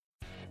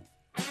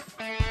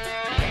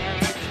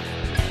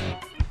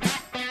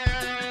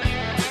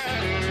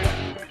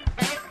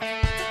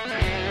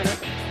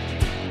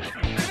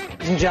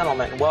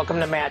gentlemen, welcome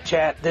to Matt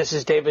Chat. This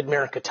is David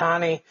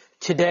Mirikitani.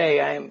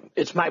 Today,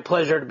 it's my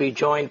pleasure to be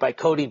joined by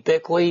Cody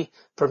Bickley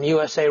from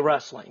USA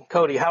Wrestling.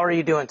 Cody, how are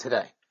you doing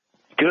today?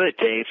 Good,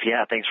 Dave.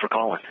 Yeah, thanks for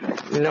calling.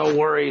 No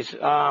worries.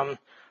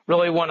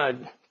 Really want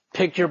to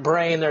pick your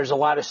brain. There's a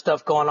lot of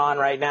stuff going on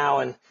right now,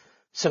 and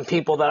some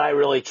people that I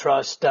really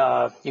trust.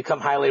 You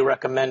come highly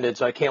recommended,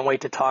 so I can't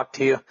wait to talk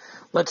to you.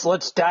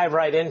 Let's dive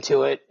right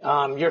into it.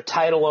 Your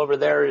title over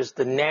there is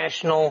the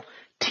National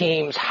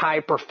Team's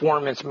High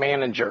Performance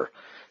Manager.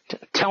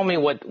 Tell me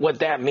what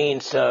that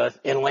means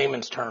in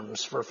layman's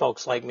terms for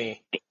folks like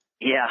me.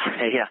 Yeah.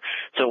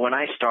 So when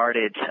I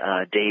started,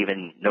 Dave,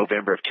 in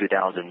November of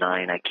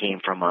 2009, I came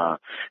from a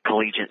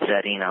collegiate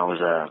setting. I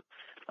was a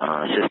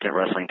assistant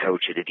wrestling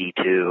coach at a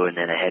D2 and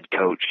then a head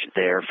coach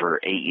there for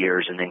 8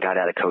 years, and then got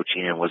out of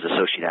coaching and was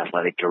associate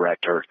athletic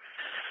director.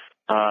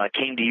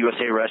 Came to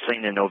USA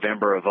Wrestling in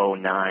November of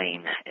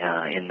 2009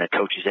 in the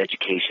coach's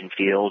education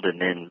field,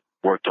 and then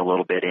worked a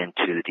little bit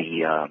into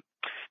the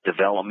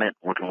development,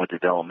 working with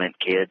development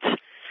kids.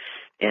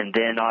 And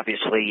then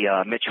obviously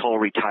Mitch Hull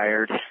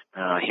retired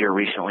here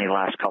recently,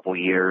 last couple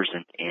years,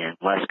 and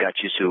Les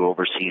Gutchus, who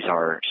oversees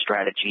our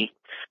strategy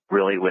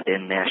really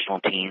within national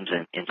teams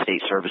and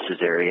state services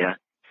area,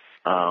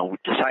 we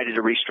decided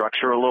to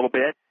restructure a little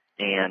bit,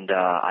 and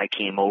I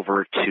came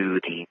over to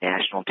the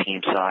national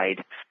team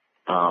side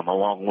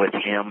along with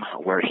him,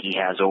 where he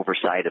has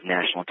oversight of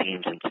national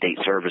teams and state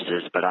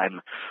services, but I'm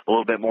a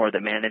little bit more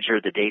the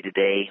manager, the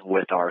day-to-day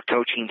with our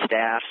coaching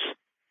staffs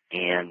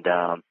and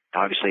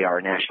obviously our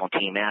national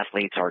team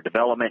athletes, our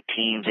development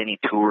teams, any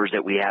tours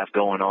that we have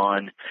going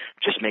on,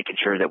 just making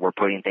sure that we're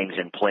putting things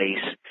in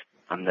place.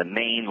 I'm the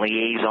main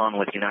liaison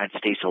with the United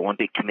States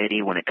Olympic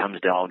Committee when it comes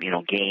to all,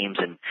 games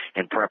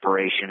and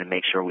preparation, and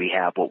make sure we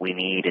have what we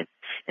need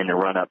in the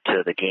run up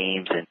to the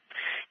games,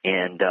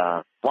 and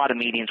a lot of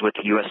meetings with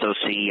the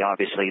USOC,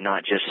 obviously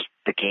not just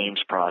the games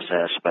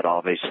process, but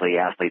obviously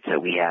athletes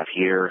that we have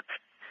here,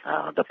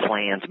 the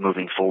plans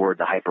moving forward,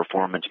 the high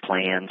performance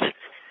plans.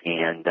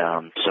 And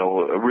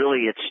so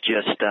really it's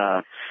just,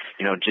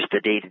 just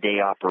the day-to-day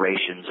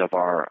operations of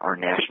our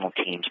national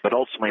teams, but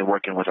ultimately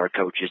working with our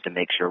coaches to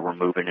make sure we're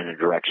moving in a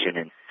direction,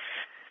 and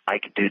I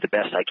can do the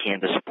best I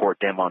can to support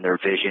them on their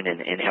vision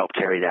and help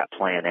carry that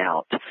plan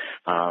out.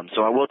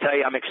 So I will tell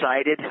you I'm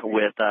excited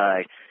with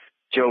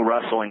Joe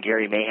Russell and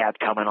Gary Mayhab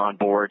coming on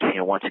board,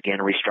 once again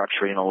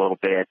restructuring a little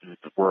bit, and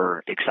we're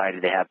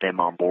excited to have them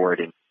on board,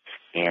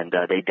 and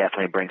they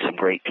definitely bring some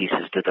great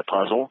pieces to the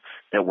puzzle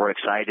that we're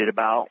excited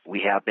about.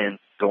 We have been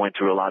going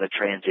through a lot of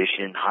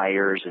transition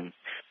hires, and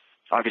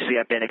obviously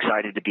I've been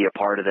excited to be a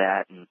part of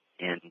that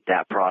and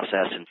that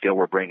process, and feel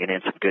we're bringing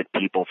in some good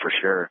people for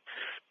sure.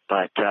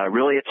 But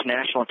really it's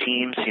national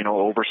teams,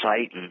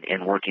 oversight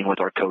and working with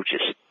our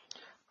coaches.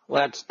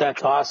 Well,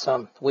 that's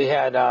awesome. We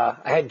had I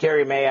had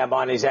Gary Mayhab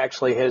on. He's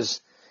actually his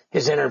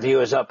interview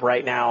is up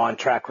right now on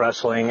Track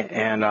Wrestling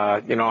and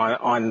on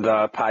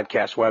the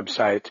podcast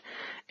website.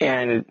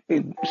 And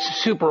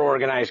super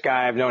organized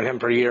guy. I've known him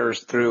for years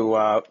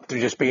through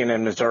just being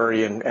in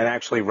Missouri and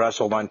actually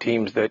wrestled on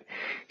teams that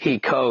he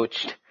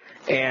coached.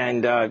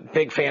 And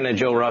big fan of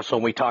Joe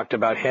Russell. We talked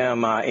about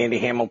him. Andy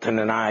Hamilton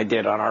and I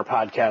did on our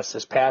podcast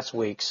this past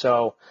week.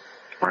 So,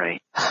 right.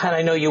 And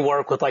I know you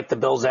work with like the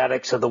Bill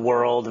Zaddicks of the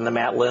world and the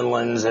Matt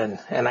Lindlands, and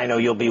I know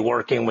you'll be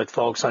working with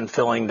folks on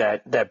filling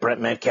that Brent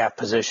Metcalf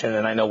position.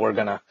 And I know we're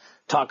going to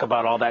talk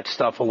about all that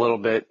stuff a little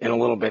bit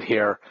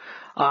here.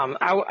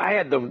 I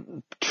had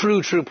the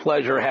true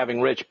pleasure of having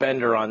Rich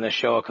Bender on this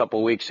show a couple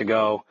of weeks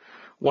ago.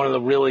 One of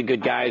the really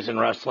good guys in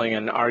wrestling,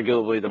 and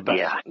arguably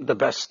the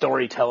best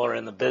storyteller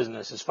in the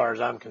business, as far as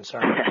I'm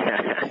concerned.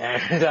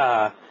 And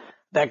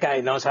that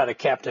guy knows how to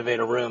captivate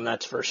a room,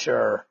 that's for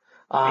sure.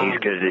 He's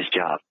good at his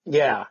job.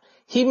 Yeah,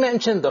 he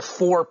mentioned the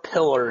 4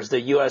 pillars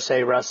that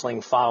USA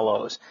Wrestling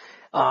follows.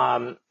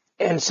 And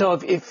so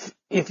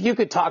if you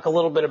could talk a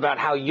little bit about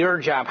how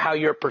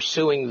you're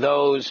pursuing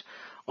those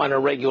on a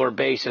regular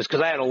basis,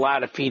 because I had a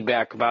lot of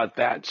feedback about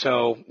that.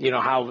 So,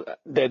 how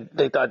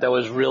they thought that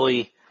was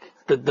really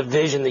the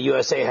vision that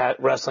USA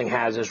Wrestling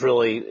has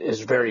is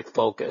very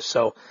focused.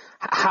 So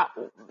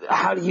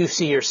how do you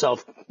see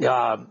yourself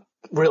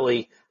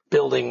really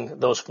building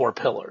those 4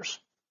 pillars?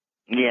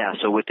 Yeah,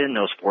 so within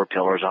those 4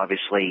 pillars,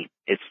 obviously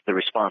it's the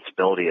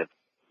responsibility of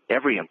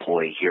every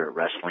employee here at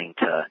wrestling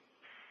to,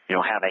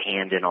 have a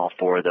hand in all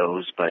 4 of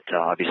those. But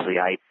obviously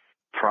I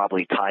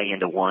probably tie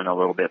into one a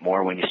little bit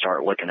more when you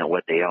start looking at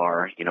what they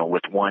are,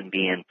 with 1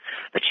 being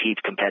achieve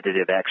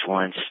competitive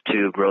excellence,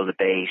 2, grow the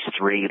base,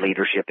 3,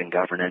 leadership and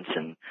governance,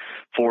 and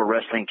 4,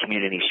 wrestling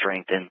community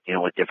strengthen,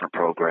 with different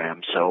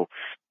programs. So,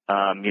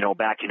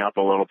 backing up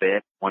a little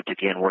bit, once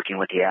again, working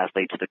with the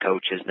athletes, the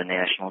coaches, the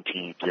national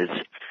teams is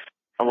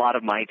a lot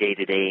of my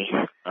day-to-day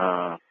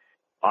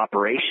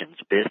operations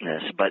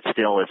business, but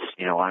still it's,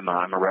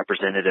 I'm a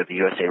representative of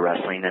USA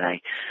Wrestling, and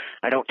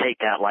I don't take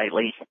that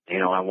lightly.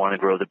 I want to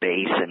grow the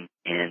base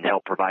and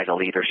help provide a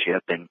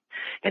leadership and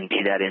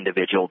be that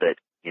individual that,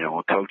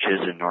 coaches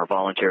and our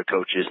volunteer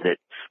coaches that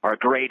are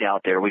great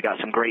out there. We got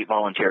some great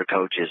volunteer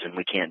coaches and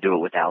we can't do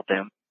it without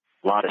them.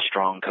 a lot of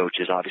strong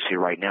coaches, obviously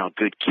right now,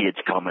 good kids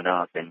coming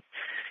up. And,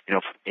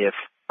 if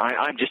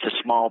I'm just a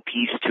small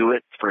piece to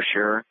it for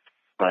sure,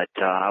 but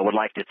I would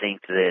like to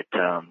think that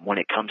when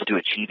it comes to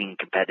achieving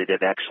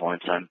competitive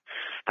excellence,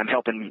 I'm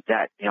helping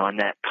that, I'm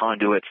that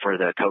conduit for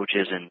the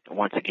coaches and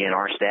once again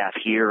our staff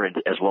here, and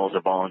as well as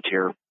a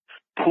volunteer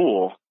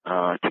pool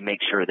to make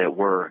sure that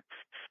we're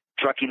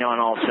trucking on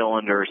all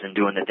cylinders and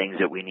doing the things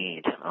that we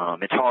need.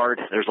 It's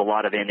hard. There's a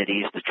lot of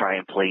entities to try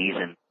and please,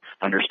 and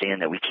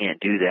understand that we can't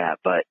do that.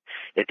 But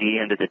at the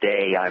end of the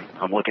day,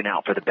 I'm looking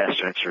out for the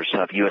best interests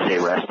of USA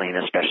Wrestling,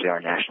 especially our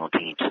national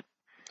teams.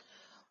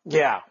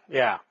 Yeah.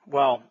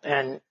 Well,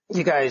 and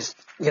you guys,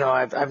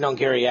 I've known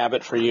Gary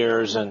Abbott for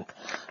years, and,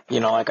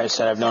 like I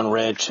said, I've known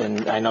Rich,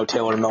 and I know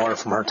Taylor Miller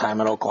from her time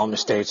at Oklahoma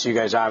State. So you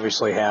guys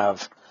obviously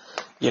have,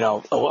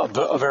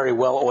 a very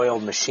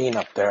well-oiled machine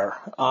up there.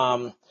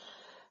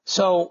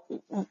 So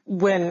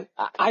when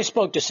I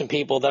spoke to some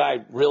people that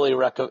I really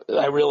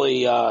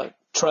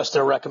trust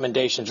their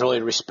recommendations,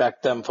 really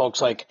respect them,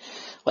 folks like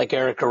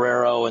Eric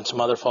Guerrero and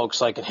some other folks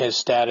like in his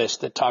status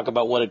that talk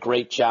about what a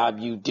great job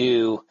you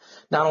do,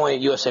 not only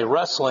at USA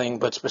Wrestling,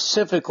 but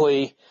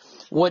specifically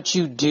what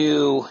you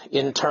do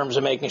in terms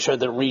of making sure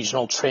that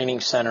regional training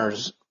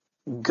centers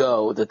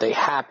go, that they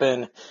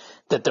happen,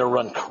 that they're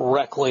run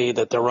correctly,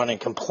 that they're running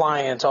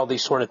compliance, all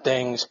these sort of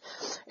things.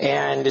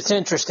 And it's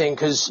interesting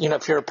because,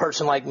 if you're a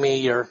person like me,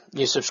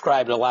 you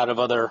subscribe to a lot of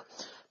other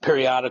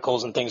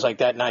periodicals and things like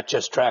that, not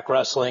just Track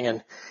Wrestling.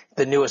 And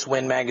the newest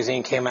Win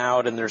magazine came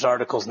out, and there's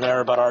articles in there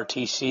about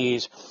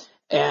RTCs.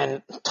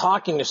 And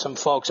talking to some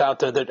folks out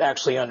there that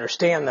actually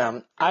understand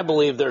them, I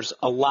believe there's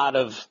a lot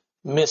of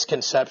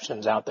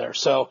misconceptions out there.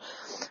 So,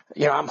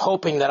 I'm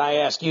hoping that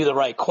I ask you the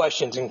right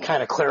questions and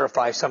kind of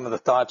clarify some of the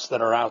thoughts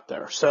that are out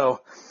there.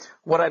 So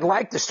what I'd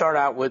like to start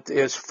out with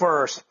is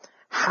first,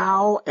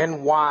 how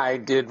and why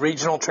did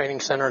regional training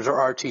centers or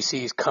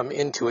RTCs come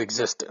into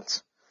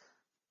existence?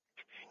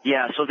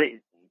 Yeah, so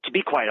to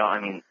be quite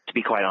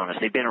honest,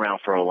 they've been around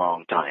for a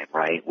long time,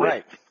 right?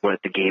 With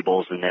the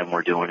Gables, and then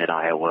we're doing at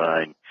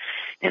Iowa,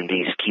 and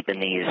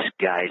keeping these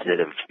guys that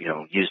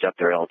have used up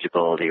their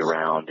eligibility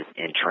around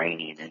and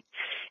training, and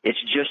it's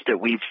just that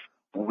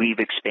we've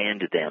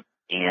expanded them.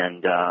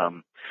 And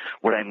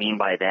what I mean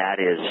by that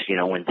is,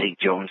 when Zeke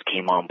Jones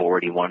came on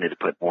board, he wanted to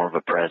put more of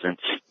a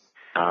presence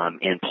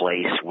in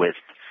place with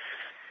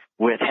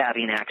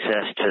having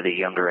access to the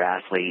younger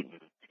athlete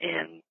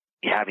and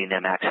having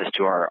them access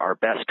to our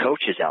best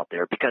coaches out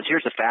there. Because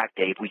here's the fact,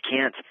 Dave, we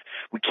can't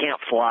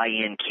fly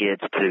in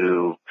kids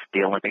to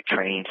the Olympic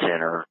Training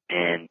Center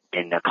and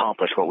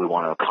accomplish what we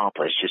want to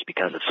accomplish just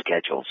because of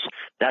schedules.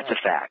 That's a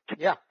fact.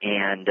 Yeah.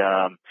 And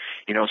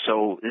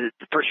so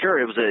for sure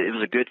it was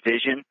a good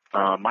vision.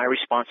 My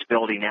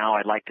responsibility now,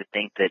 I'd like to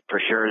think that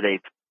for sure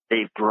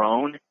they've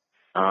grown.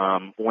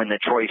 When the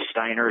Troy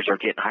Steiners are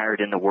getting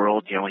hired in the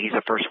world, he's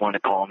the first one to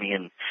call me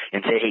and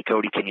say, hey,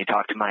 Cody, can you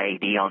talk to my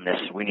AD on this?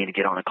 We need to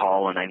get on a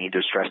call, and I need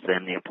to stress to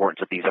them the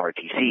importance of these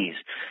RTCs.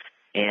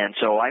 And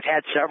so I've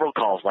had several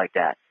calls like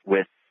that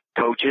with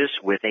coaches,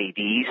 with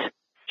ADs,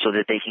 so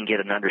that they can get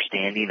an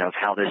understanding of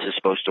how this is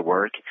supposed to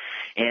work.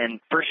 And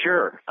for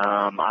sure,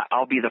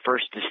 I'll be the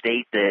first to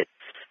state that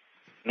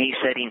me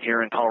sitting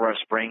here in Colorado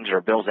Springs, or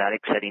Bill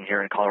Zadig sitting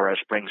here in Colorado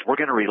Springs, we're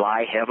going to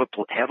rely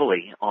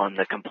heavily on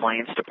the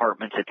compliance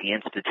departments at the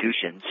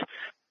institutions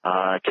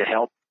to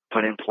help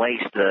put in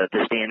place the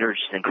standards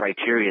and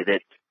criteria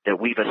that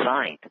we've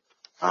assigned.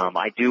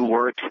 I do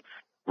work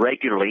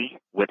regularly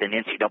with an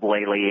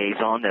NCAA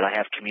liaison that I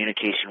have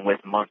communication with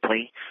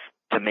monthly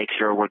to make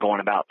sure we're going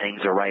about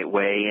things the right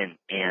way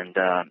and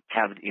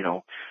have,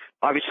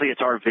 obviously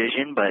it's our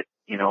vision, but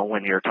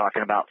when you're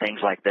talking about things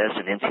like this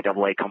and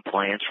NCAA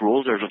compliance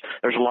rules,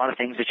 there's a lot of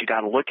things that you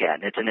got to look at,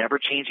 and it's an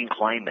ever-changing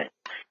climate.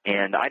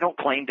 And I don't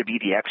claim to be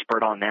the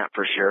expert on that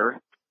for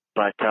sure,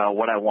 but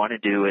what I want to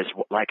do is,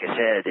 like I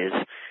said,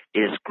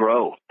 is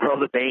grow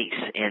the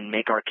base and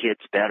make our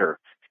kids better.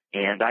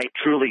 And I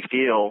truly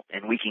feel,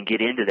 and we can get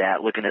into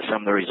that, looking at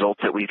some of the results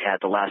that we've had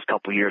the last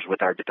couple of years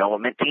with our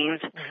development teams.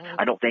 Mm-hmm.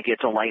 I don't think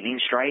it's a lightning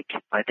strike.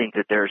 I think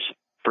that there's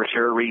for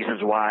sure reasons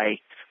why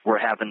we're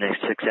having the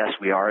success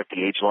we are at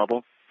the age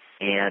level.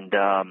 And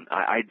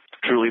I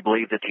truly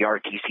believe that the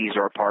RTCs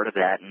are a part of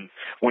that. And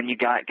when you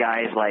got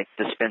guys like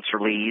the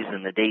Spencer Lees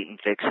and the Dayton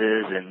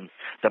Fixes and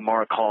the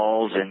Mark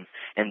Halls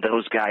and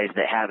those guys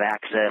that have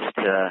access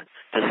to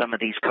some of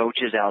these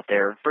coaches out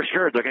there, for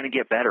sure they're going to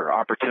get better.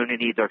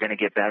 Opportunity, they're going to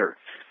get better.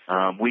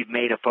 We've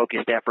made a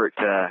focused effort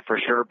to, for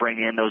sure,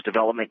 bring in those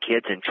development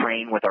kids and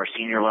train with our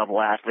senior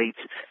level athletes.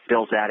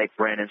 Bill Zadig,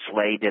 Brandon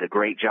Slade did a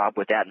great job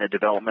with that in the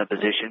development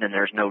position, and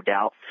there's no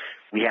doubt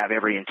we have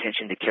every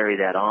intention to carry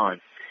that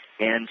on.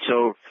 And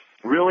so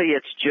really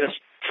it's just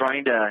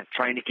trying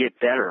to get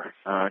better,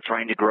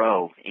 trying to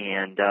grow.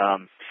 And,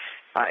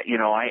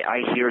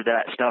 I hear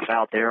that stuff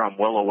out there. I'm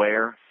well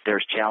aware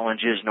there's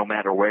challenges no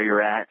matter where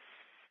you're at.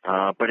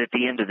 But at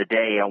the end of the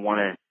day, I want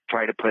to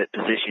try to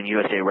position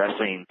USA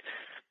Wrestling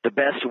the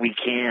best we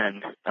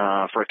can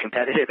for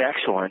competitive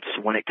excellence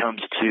when it comes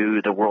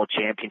to the World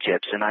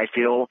Championships. And I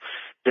feel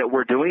that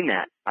we're doing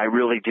that. I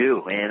really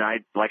do. And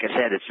like I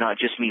said, it's not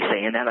just me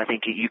saying that. I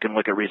think you can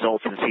look at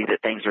results and see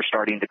that things are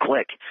starting to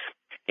click.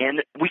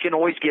 And we can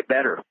always get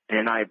better.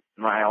 And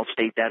I'll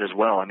state that as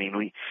well. I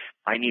mean,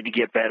 I need to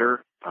get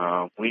better.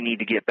 We need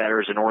to get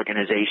better as an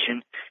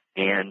organization.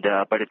 And,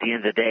 but at the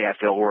end of the day, I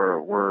feel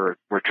we're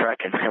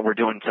trekking and we're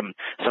doing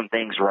some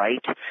things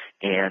right.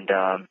 And,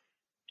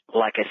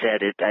 like I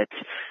said,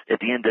 at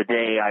the end of the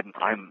day,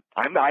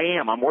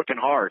 I'm working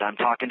hard. I'm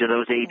talking to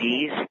those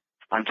ADs.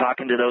 I'm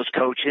talking to those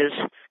coaches,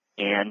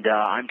 and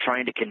I'm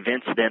trying to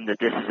convince them that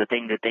this is the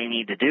thing that they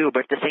need to do.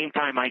 But at the same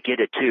time, I get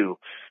it too.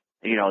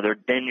 You know,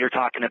 then you're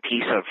talking a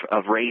piece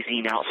of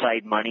raising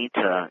outside money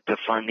to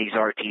fund these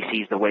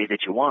RTCs the way that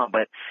you want.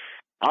 But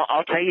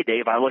I'll tell you,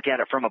 Dave, I look at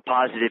it from a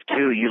positive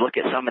too. You look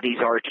at some of these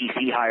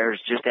RTC hires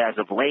just as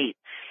of late,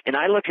 and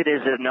I look at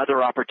it as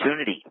another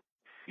opportunity.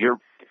 Your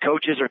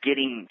coaches are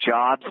getting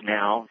jobs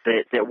now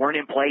that weren't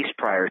in place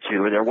prior to,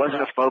 or there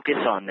wasn't a focus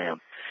on them.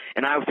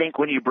 And I think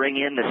when you bring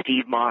in the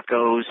Steve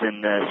Mackos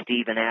and the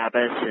Stephen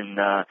Abbas and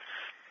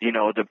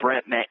the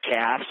Brent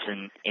Metcalfs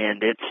and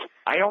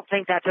I don't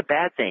think that's a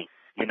bad thing.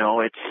 You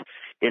know,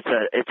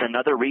 it's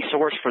another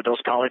resource for those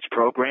college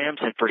programs,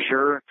 and for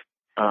sure,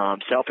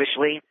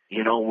 selfishly,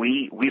 you know,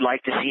 we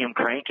like to see them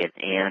cranking,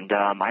 and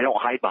I don't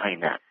hide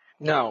behind that.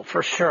 No,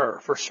 for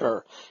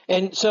sure.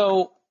 And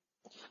so,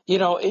 you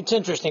know, it's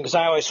interesting because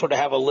I always sort of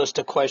have a list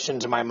of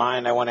questions in my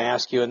mind I want to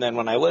ask you. And then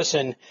when I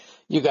listen,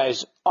 you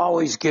guys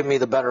always give me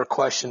the better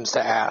questions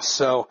to ask.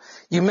 So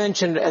you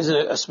mentioned as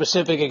a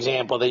specific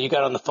example that you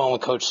got on the phone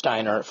with Coach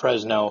Steiner at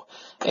Fresno,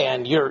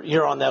 and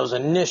you're on those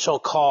initial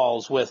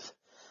calls with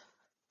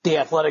the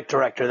athletic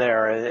director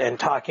there and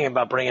talking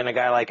about bringing a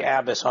guy like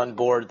Abbas on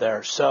board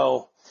there.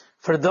 So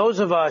for those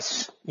of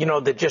us, you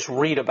know, that just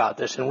read about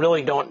this and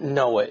really don't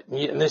know it,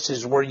 and this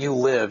is where you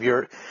live,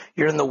 you're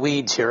in the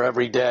weeds here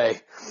every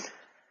day.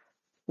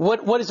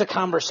 What is a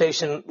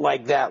conversation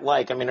like that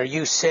like? I mean, are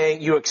you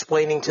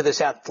explaining to this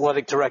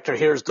athletic director,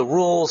 here's the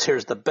rules,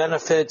 here's the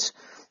benefits,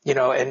 you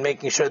know, and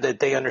making sure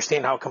that they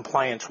understand how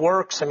compliance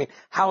works? I mean,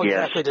 how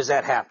exactly does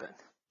that happen?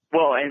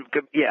 Well, and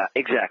yeah,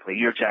 exactly.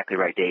 You're exactly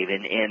right, Dave.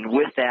 And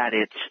with that,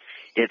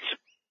 it's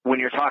when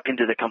you're talking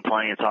to the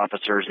compliance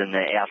officers and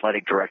the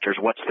athletic directors,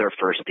 what's their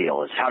first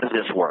deal? Is how does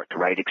this work,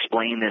 right?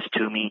 Explain this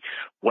to me.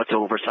 What's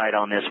oversight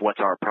on this? What's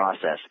our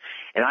process?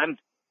 And I'm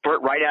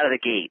right out of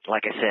the gate,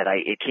 like I said,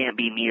 it can't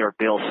be me or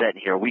Bill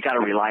sitting here. We got to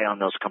rely on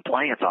those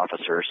compliance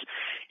officers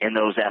and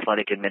those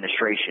athletic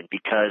administration,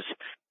 because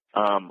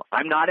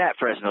I'm not at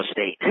Fresno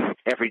State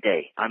every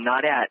day. I'm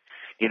not at,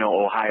 you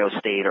know, Ohio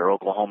State or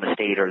Oklahoma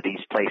State or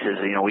these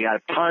places. You know, we have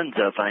tons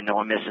of, I know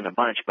I'm missing a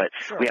bunch, but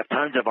sure, we have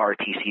tons of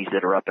RTCs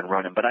that are up and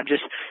running. But I'm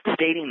just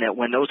stating that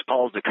when those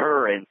calls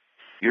occur and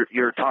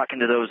you're talking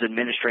to those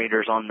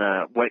administrators on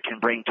what it can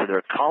bring to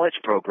their college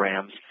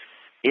programs,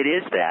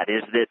 is that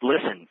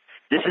listen,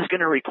 this is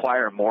going to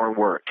require more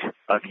work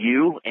of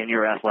you and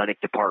your athletic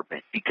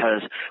department,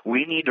 because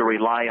we need to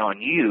rely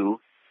on you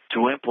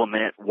to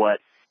implement what,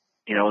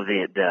 you know,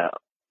 the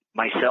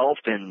myself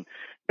and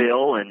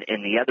Bill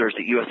and the others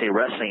at USA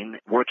Wrestling,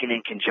 working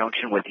in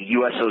conjunction with the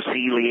USOC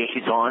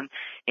liaison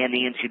and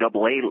the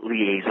NCAA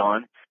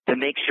liaison, to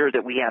make sure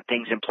that we have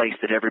things in place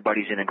that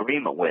everybody's in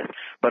agreement with.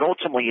 But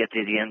ultimately, at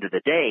the end of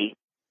the day,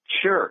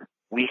 sure,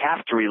 we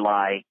have to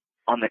rely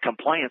on the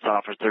compliance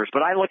officers.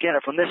 But I look at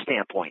it from this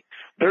standpoint.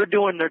 They're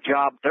doing their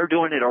job. They're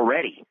doing it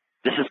already.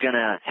 This is going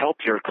to help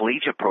your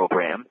collegiate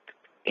program.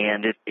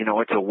 And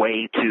it's a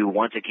way to,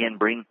 once again,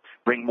 bring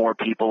more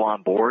people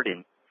on board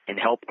and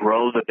help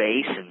grow the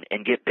base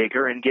and get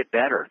bigger and get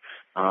better.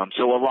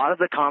 So a lot of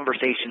the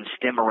conversations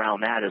stem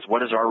around that is,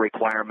 what is our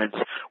requirements?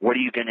 What are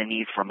you going to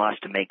need from us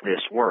to make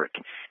this work?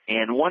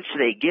 And once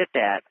they get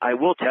that, I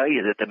will tell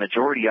you that the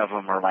majority of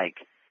them are like,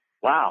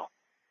 wow,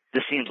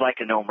 this seems like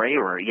a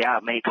no-brainer. Yeah,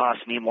 it may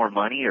cost me more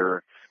money,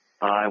 or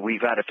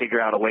we've got to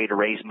figure out a way to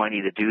raise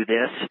money to do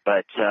this.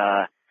 But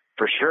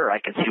for sure, I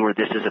can see where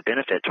this is a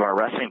benefit to our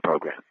wrestling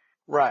program.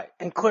 Right.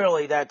 And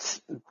clearly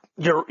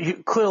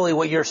clearly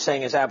what you're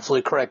saying is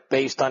absolutely correct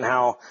based on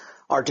how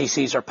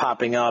RTCs are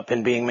popping up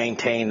and being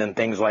maintained and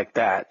things like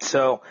that.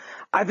 So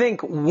I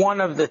think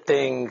one of the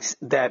things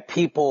that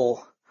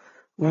people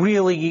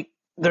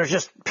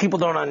people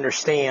don't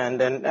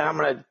understand, and I'm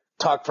going to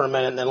talk for a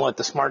minute and then let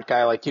the smart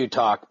guy like you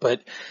talk,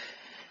 but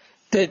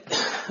that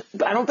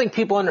I don't think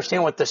people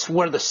understand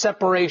where the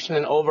separation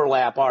and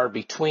overlap are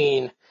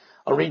between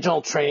a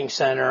regional training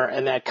center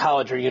and that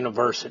college or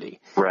university.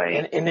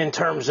 Right. And in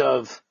terms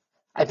of,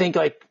 I think,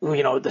 like,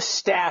 you know, the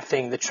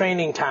staffing, the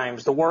training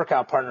times, the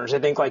workout partners, I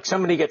think like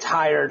somebody gets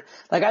hired,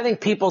 like I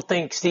think people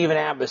think Stephen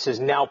Abbas is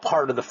now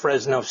part of the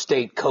Fresno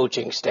State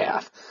coaching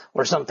staff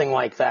or something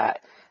like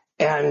that.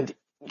 And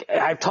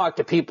I've talked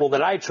to people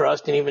that I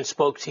trust and even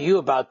spoke to you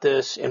about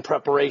this in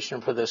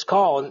preparation for this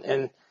call,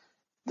 and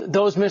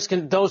those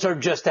are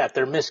just that,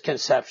 they're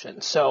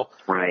misconceptions. So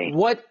right.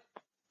 What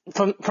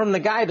from the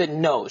guy that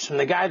knows, from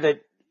the guy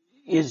that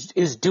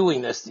is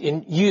doing this,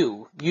 in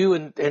you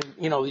and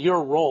you know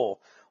your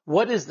role,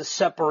 what is the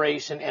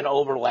separation and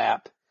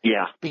overlap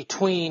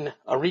between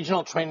a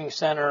regional training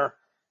center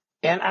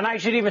And I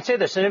should even say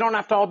this, and they don't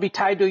have to all be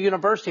tied to a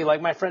university.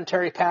 Like my friend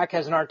Terry Pack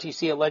has an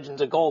RTC at Legends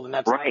of Gold, and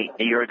that's right.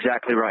 You're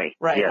exactly right.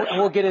 Right. Yes.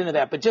 We'll get into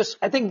that. But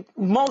I think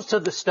most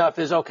of the stuff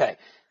is okay.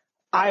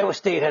 Iowa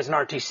State has an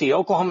RTC.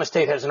 Oklahoma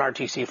State has an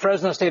RTC.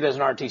 Fresno State has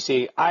an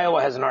RTC.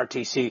 Iowa has an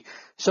RTC.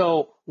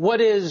 So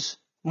what is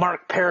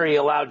Mark Perry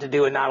allowed to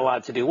do and not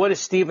allowed to do? What is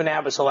Stephen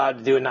Abbas allowed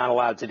to do and not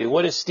allowed to do?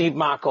 What is Steve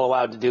Mocco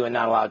allowed to do and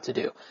not allowed to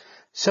do?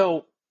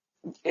 So,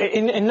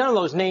 and none of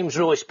those names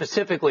really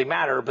specifically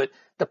matter, but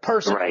the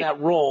person in that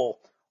role,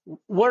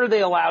 what are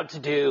they allowed to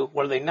do?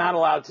 What are they not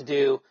allowed to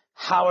do?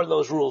 How are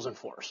those rules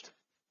enforced?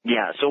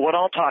 Yeah, so what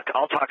I'll talk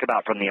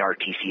about from the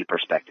RTC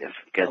perspective,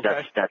 because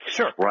that's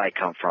sure. where I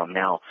come from.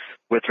 Now,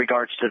 with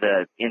regards to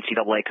the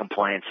NCAA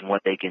compliance and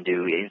what they can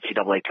do,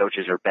 NCAA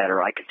coaches are better.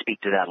 I can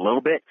speak to that a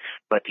little bit,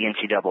 but the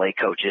NCAA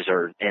coaches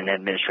and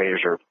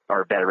administrators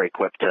are better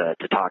equipped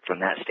to talk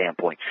from that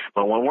standpoint.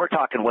 But when we're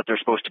talking what they're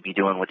supposed to be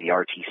doing with the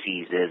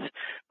RTCs is,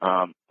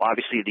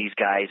 obviously these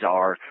guys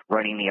are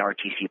running the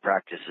RTC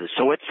practices.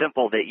 So it's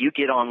simple that you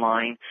get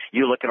online,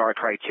 you look at our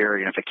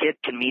criteria, and if a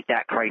kid can meet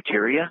that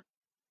criteria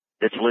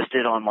that's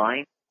listed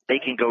online, they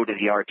can go to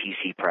the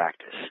RTC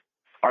practice.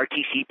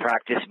 RTC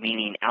practice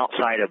meaning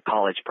outside of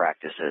college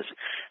practices.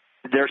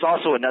 There's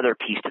also another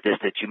piece to this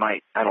that you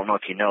might, I don't know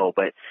if you know,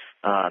 but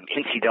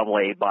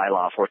NCAA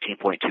bylaw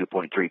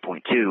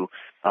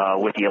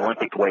 14.2.3.2 with the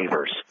Olympic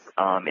waivers.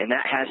 And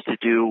that has to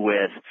do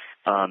with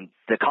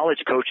the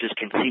college coaches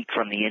can seek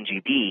from the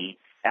NGB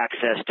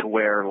access to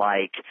where,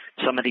 like,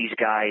 some of these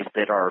guys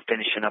that are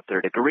finishing up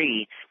their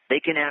degree, they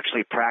can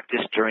actually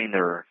practice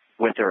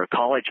with their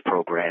college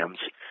programs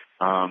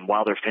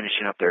while they're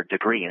finishing up their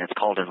degree, and it's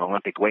called an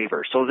Olympic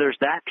waiver. So there's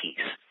that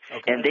piece.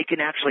 Okay. And they can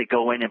actually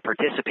go in and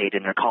participate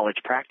in their college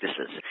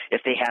practices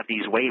if they have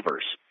these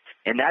waivers.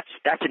 And that's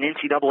an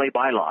NCAA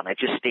bylaw, and I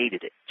just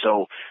stated it.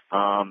 So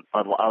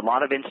a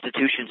lot of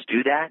institutions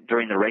do that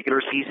during the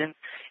regular season.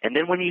 And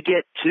then when you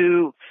get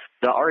to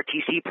the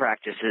RTC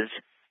practices,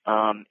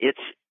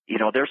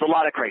 there's a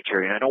lot of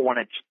criteria, and I don't want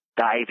to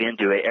dive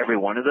into every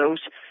one of those,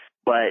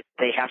 but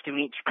they have to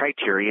meet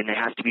criteria, and they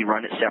have to be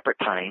run at separate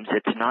times.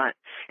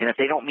 And if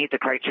they don't meet the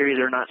criteria,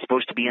 they're not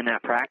supposed to be in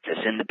that practice.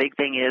 And the big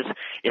thing is,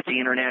 it's the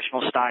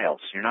international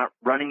styles. You're not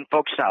running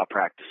folk style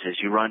practices.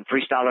 You run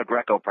freestyle or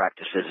Greco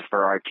practices for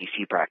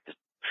RTC practice.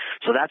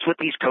 So that's what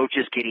these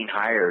coaches getting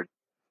hired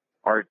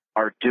are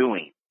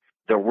doing.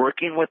 They're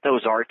working with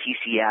those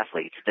RTC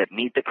athletes that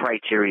meet the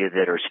criteria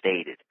that are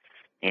stated.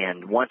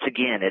 And once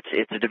again,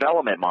 it's a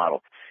development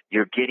model.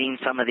 You're getting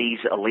some of these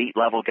elite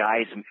level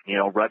guys,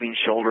 rubbing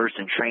shoulders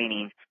and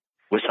training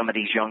with some of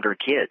these younger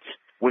kids,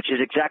 which is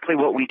exactly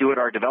what we do at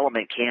our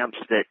development camps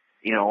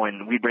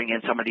and we bring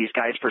in some of these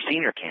guys for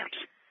senior camps.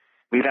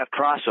 We have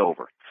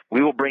crossover.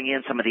 We will bring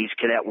in some of these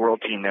Cadet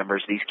World Team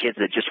members, these kids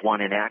that just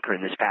won in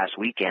Akron this past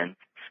weekend.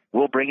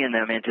 We'll bring in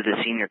them into the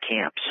senior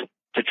camps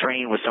to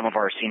train with some of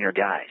our senior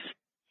guys.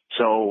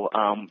 So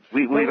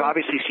we've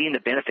obviously seen the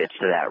benefits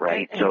to that,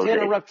 right? And to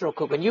interrupt real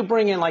quick, when you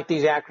bring in like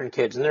these Akron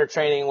kids and they're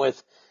training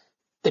with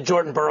the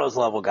Jordan Burroughs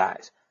level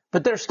guys,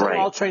 but they're still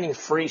all training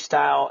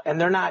freestyle and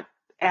they're not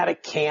at a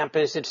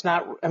campus. It's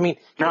not,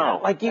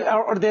 no.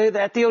 Or they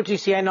at the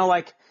OTC, I know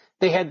like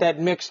they had that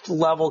mixed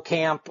level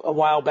camp a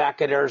while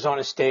back at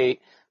Arizona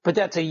State, but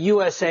that's a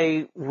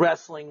USA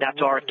wrestling.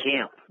 That's our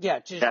camp. Yeah.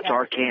 That's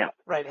our camp.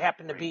 Right.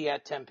 Happened to be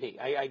at Tempe.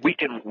 We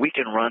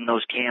can run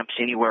those camps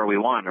anywhere we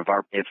want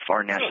if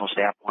our national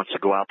staff wants to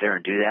go out there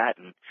and do that.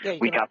 And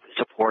we got the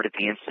support at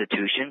the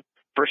institution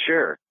for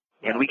sure.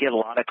 And we get a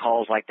lot of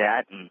calls like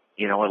that, and,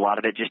 a lot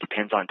of it just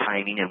depends on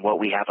timing and what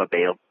we have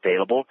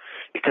available,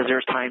 because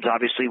there's times,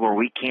 obviously, where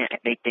we can't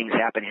make things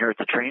happen here at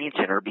the training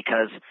center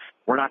because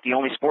we're not the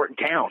only sport in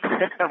town,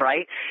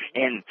 right?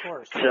 And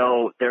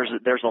so there's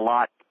a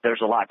lot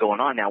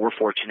going on now. We're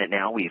fortunate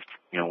now. We've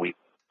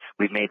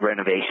made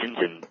renovations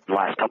in the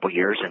last couple of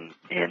years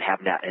and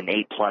have an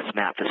 8+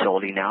 mat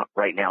facility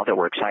right now that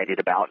we're excited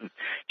about and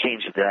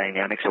change the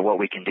dynamics of what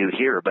we can do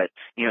here. But,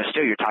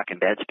 still you're talking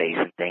bed space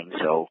and things.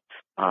 So,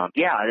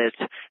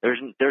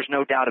 there's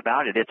no doubt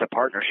about it. It's a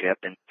partnership.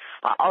 And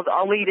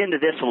I'll lead into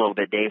this a little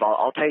bit, Dave.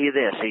 I'll tell you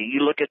this. You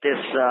look at this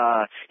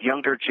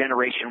younger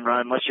generation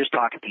run. Let's just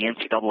talk at the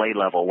NCAA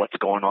level, what's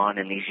going on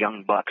in these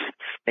young bucks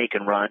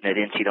making run at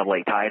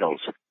NCAA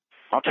titles.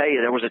 I'll tell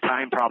you, there was a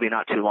time probably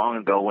not too long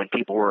ago when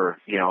people were,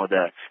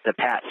 the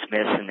Pat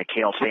Smiths and the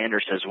Cale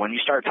Sanderses. When you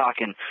start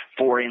talking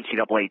 4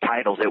 NCAA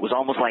titles, it was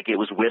almost like it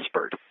was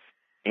whispered.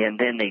 And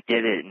then they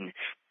did it, and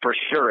for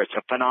sure, it's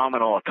a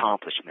phenomenal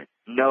accomplishment.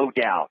 No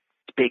doubt.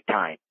 It's big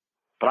time.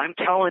 But I'm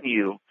telling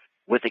you,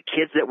 with the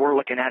kids that we're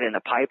looking at in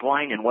the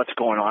pipeline and what's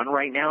going on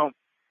right now,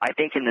 I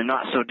think in the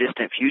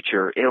not-so-distant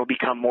future, it'll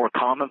become more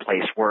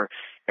commonplace where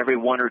every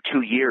 1 or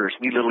 2 years,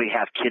 we literally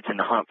have kids in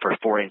the hunt for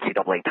 4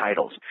 NCAA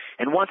titles.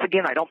 And once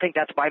again, I don't think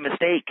that's by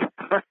mistake.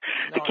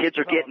 The kids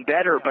are getting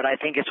better, but I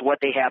think it's what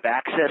they have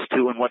access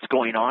to and what's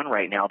going on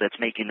right now that's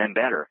making them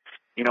better.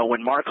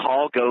 When Mark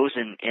Hall goes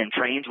and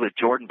trains with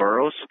Jordan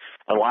Burroughs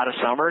a lot of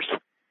summers,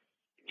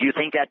 do you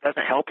think that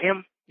doesn't help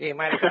him? Yeah, he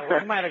might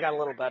have got a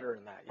little better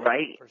in that. Yeah,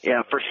 right? For sure.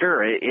 Yeah, for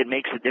sure. It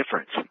makes a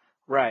difference.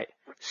 Right.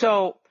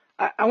 So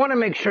I want to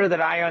make sure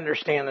that I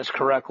understand this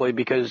correctly,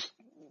 because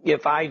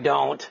if I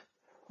don't,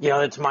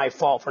 it's my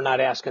fault for not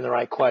asking the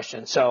right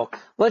question. So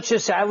let's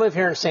just say I live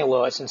here in St.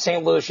 Louis, and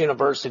St. Louis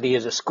University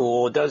is a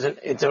school.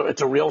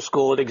 It's a real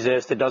school. It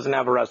exists. It doesn't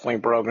have a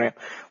wrestling program.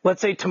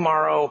 Let's say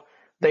tomorrow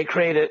they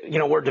create it.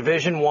 We're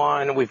Division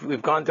I.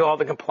 We've gone through all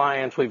the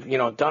compliance. We've,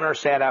 done our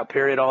SAT out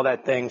period, all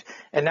that things.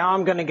 And now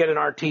I'm going to get an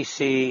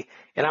RTC,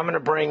 and I'm going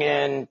to bring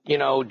in,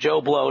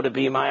 Joe Blow to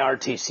be my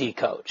RTC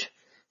coach.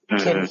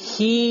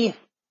 Mm-hmm.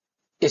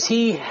 Does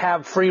he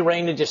have free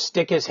reign to just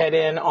stick his head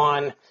in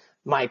on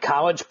my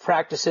college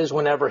practices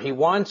whenever he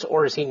wants,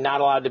 or is he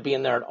not allowed to be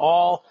in there at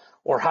all,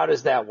 or how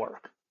does that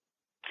work?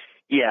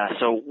 Yeah.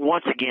 So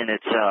once again,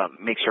 it's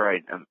make sure I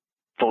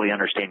fully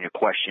understand your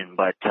question,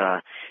 but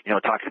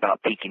talking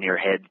about peeking your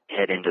head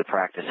into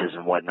practices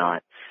and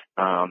whatnot,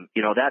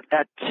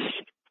 that's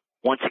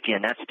once again,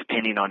 that's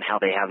depending on how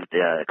they have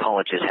the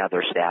colleges have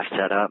their staff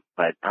set up.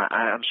 But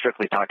I'm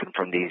strictly talking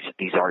from these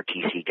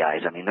RTC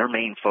guys. I mean, their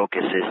main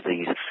focus is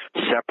these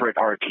separate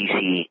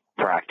RTC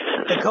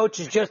practices. The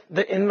coach is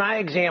in my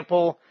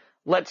example,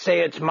 let's say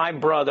it's my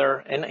brother,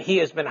 and he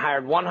has been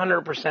hired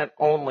 100%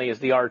 only as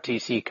the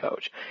RTC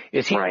coach.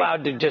 Is he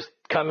allowed to just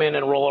come in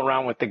and roll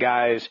around with the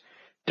guys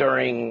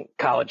during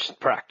college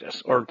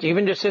practice, or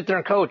even just sit there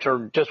and coach,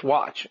 or just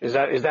watch? Is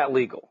that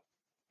legal?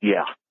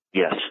 Yeah.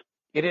 Yes.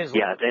 It is.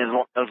 Yeah,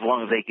 as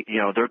long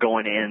as they're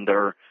going in,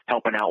 they're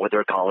helping out with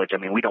their college. I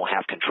mean, we don't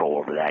have control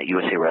over that.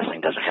 USA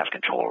Wrestling doesn't have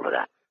control over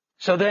that.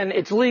 So then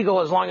it's legal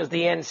as long as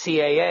the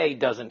NCAA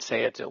doesn't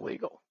say it's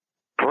illegal.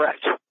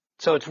 Correct.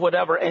 So it's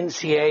whatever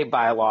NCAA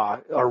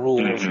bylaw or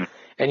rules. Mm-hmm.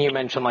 And you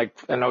mentioned,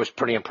 and it was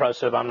pretty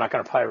impressive. I'm not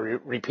going to probably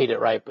repeat it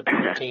right, but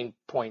 13.3.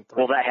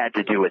 Well, that had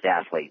to do with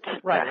athletes.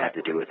 Right. Had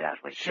to do with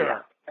athletes.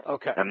 Sure. Yeah.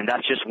 Okay. I mean,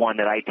 that's just one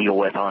that I deal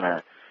with on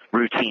a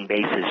routine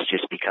basis,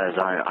 just because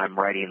I'm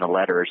writing the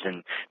letters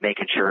and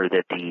making sure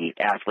that the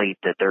athlete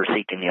that they're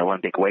seeking the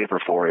Olympic waiver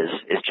for is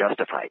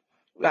justified.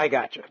 I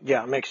got you.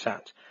 Yeah, makes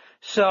sense.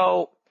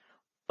 So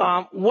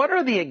what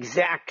are the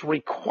exact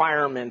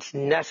requirements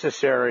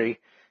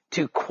necessary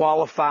to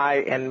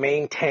qualify and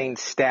maintain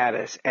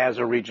status as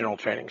a regional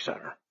training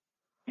center?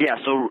 Yeah,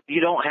 so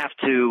you don't have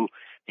to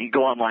you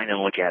go online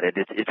and look at it.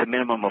 It's a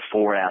minimum of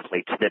 4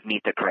 athletes that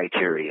meet the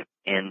criteria.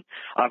 And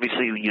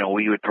obviously,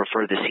 we would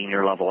prefer the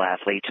senior level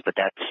athletes, but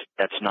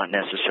that's not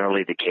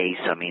necessarily the case.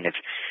 I mean, if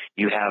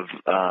you have,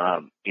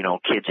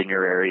 kids in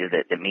your area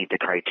that meet the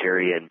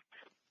criteria and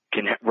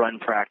can run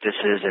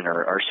practices and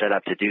are set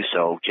up to do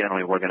so,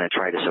 generally we're going to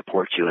try to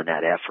support you in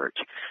that effort.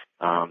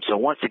 So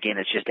once again,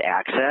 it's just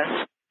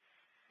access.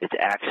 It's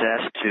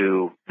access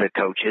to the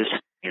coaches,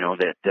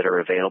 that are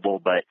available,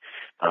 but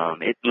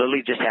it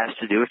literally just has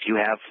to do if you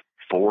have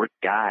 4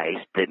 guys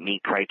that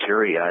meet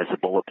criteria as the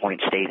bullet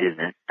point stated,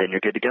 then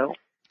you're good to go.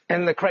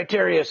 And the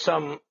criteria is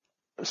some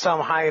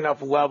high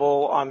enough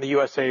level on the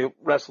USA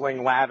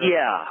Wrestling ladder?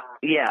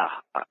 Yeah,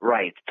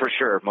 right, for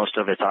sure. Most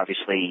of it's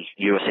obviously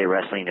USA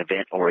Wrestling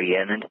event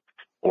oriented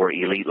or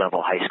elite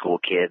level high school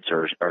kids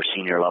or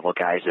senior level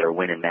guys that are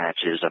winning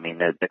matches. I mean,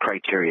 the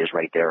criteria is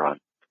right there on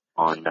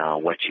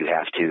what you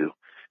have to.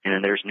 And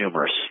then there's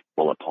numerous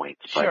bullet points,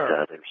 but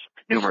sure. There's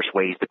numerous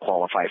ways to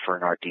qualify for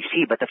an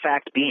RTC. But the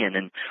fact being,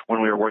 and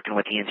when we were working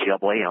with the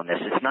NCAA on this,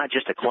 it's not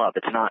just a club.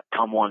 It's not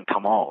come one,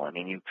 come all. I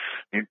mean, you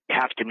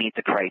have to meet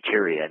the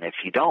criteria. And if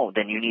you don't,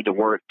 then you need to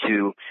work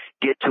to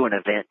get to an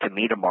event to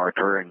meet a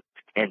marker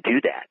and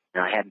do that.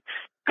 And I had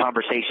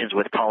conversations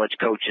with college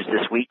coaches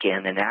this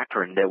weekend in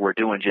Akron that were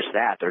doing just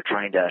that. They're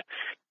trying to,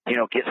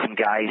 get some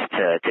guys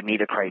to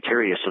meet a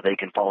criteria so they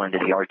can fall into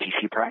the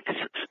RTC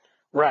practices.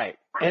 Right.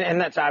 And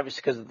that's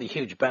obviously because of the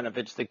huge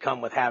benefits that come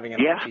with having an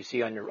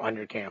RTC on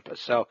your campus.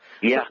 So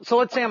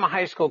let's say I'm a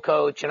high school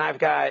coach and I've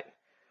got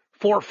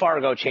 4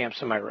 Fargo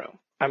champs in my room.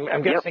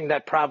 I'm guessing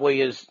that probably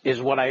is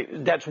what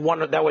that's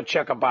one that would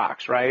check a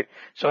box, right?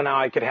 So now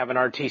I could have an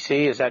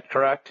RTC. Is that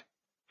correct?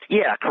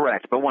 Yeah,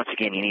 correct. But once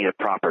again, you need a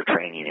proper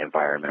training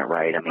environment,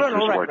 right? I mean,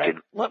 right.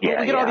 We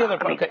get all the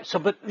other. Okay. So,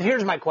 but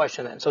here's my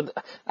question then. So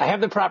I have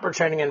the proper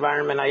training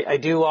environment. I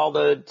do all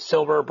the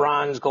silver,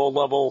 bronze, gold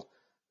level.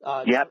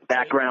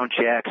 Background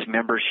checks,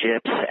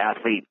 memberships,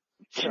 athlete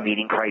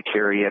meeting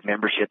criteria,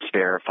 memberships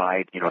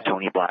verified.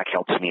 Tony Black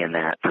helps me in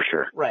that for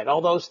sure. Right,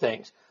 all those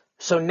things.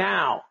 So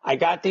now I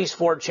got these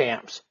 4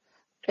 champs,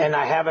 and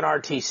I have an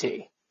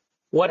RTC.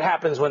 What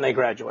happens when they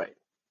graduate?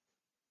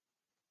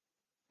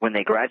 When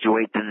they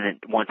graduate, then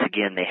once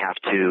again they have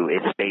to.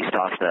 It's based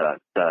off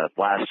the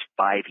last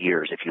 5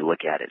 years, if you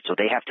look at it. So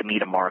they have to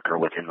meet a marker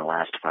within the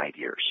last 5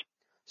 years.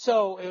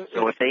 So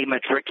if they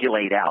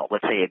matriculate out,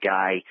 let's say a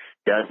guy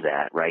does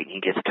that, right, and he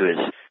gets to his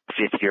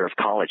 5th year of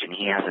college and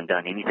he hasn't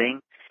done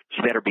anything,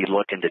 he better be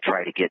looking to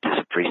try to get to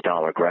some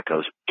freestyle or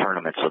Greco's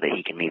tournaments so that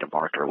he can meet a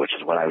marker, which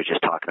is what I was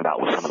just talking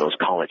about with some of those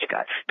college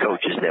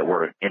coaches that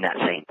were in that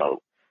same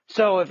boat.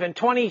 So if in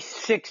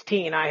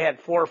 2016 I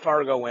had 4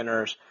 Fargo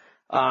winners,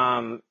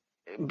 my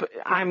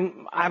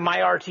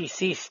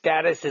RTC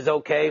status is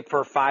okay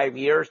for 5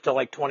 years till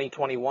like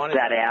 2021.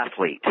 That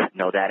athlete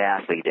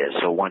is.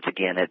 So once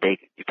again, they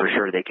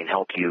can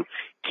help you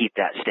keep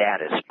that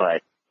status.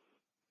 But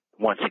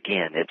once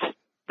again, it's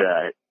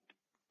the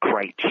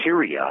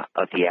criteria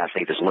of the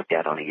athlete is looked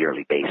at on a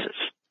yearly basis.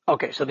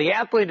 Okay, so the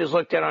athlete is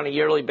looked at on a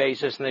yearly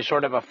basis, and they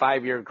sort of have a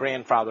 5-year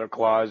grandfather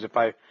clause, if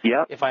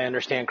I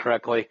understand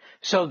correctly.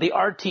 So the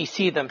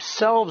RTC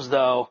themselves,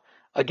 though,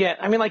 again,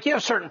 I mean, like you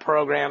have certain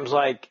programs,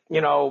 like,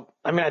 you know,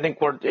 I mean, I think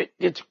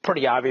it's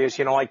pretty obvious,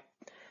 you know, like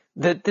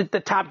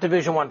the top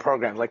Division I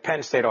programs, like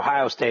Penn State,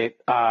 Ohio State,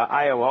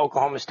 Iowa,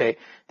 Oklahoma State,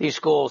 these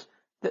schools,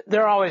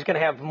 they're always going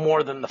to have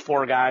more than the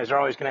 4 guys. They're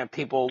always going to have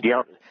people.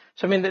 Yep.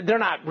 So, I mean, they're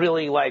not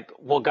really like,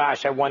 well,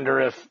 gosh, I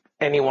wonder if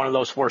any one of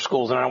those 4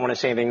 schools, and I don't want to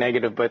say anything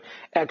negative, but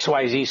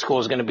XYZ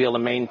school is going to be able to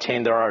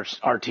maintain their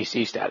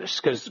RTC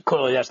status, because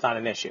clearly that's not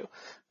an issue.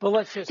 But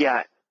let's just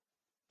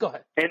go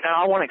ahead. And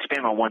I want to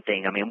expand on one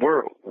thing. I mean,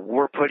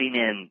 we're putting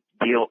in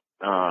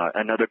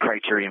another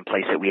criteria in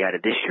place that we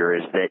added this year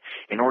is that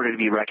in order to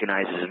be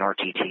recognized as an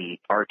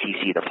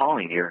RTC the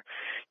following year,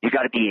 you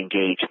got to be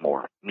engaged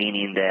more,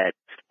 meaning that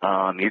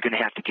you're going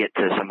to have to get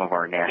to some of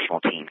our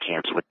national team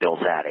camps with Bill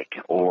Zadig,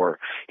 or,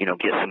 you know,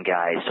 get some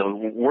guys. So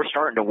we're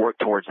starting to work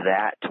towards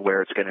that, to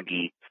where it's going to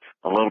be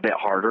a little bit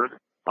harder,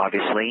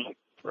 obviously.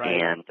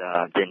 Right. And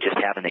then just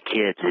having the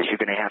kids is you're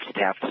going to have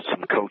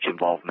some coach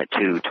involvement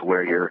too, to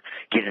where you're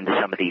getting to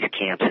some of these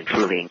camps and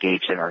truly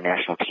engaged in our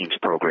national teams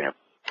program.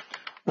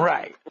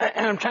 Right.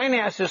 And I'm trying to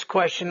ask this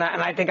question,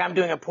 and I think I'm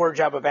doing a poor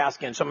job of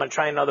asking, so I'm going to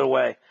try another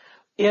way.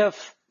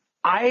 If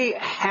I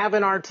have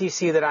an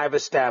RTC that I've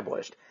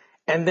established,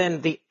 and then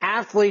the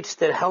athletes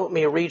that help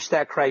me reach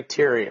that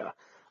criteria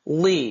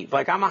leave,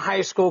 like I'm a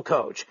high school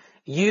coach,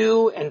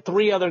 you and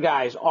 3 other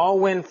guys all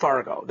win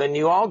Fargo, then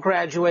you all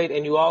graduate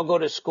and you all go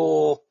to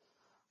school,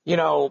 you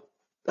know,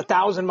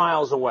 1,000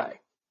 miles away.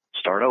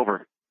 Start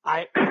over.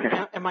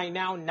 Am I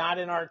now not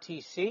an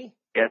RTC?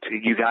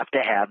 You have to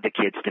have the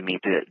kids to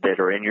meet that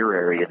are in your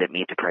area that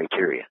meet the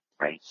criteria,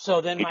 right? So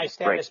then my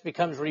status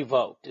becomes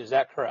revoked. Is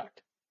that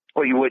correct?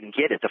 Well, you wouldn't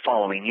get it the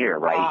following year,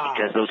 right?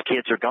 Because those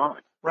kids are gone.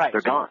 Right.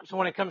 They're gone. So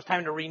when it comes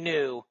time to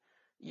renew,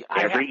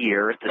 every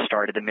year at the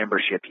start of the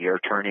membership year,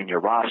 turn in your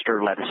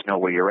roster, let us know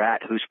where you're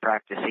at, who's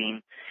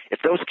practicing. If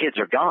those kids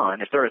are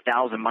gone, if they're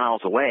 1,000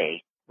 miles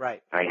away,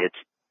 right, it's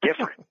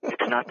different.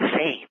 It's not the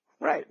same.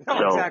 Right. No,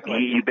 so exactly.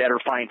 You better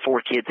find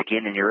 4 kids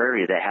again in your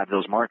area that have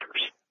those markers.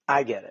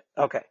 I get it.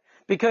 Okay.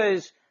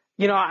 Because,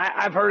 you know,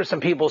 I've heard of some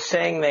people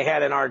saying they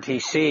had an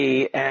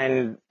RTC,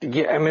 and I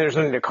mean, there's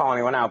no need to call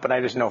anyone out, but I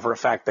just know for a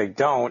fact they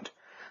don't,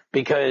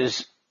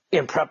 because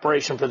in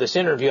preparation for this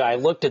interview, I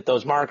looked at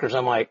those markers.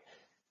 I'm like,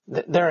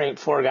 there ain't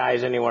 4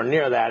 guys anywhere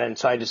near that. And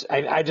so I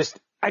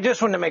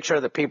just wanted to make sure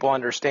that people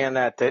understand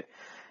that,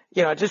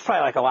 you know, just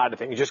probably like a lot of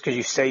things, just because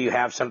you say you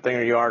have something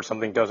or you are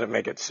something doesn't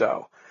make it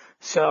so.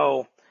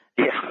 So,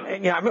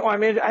 yeah, I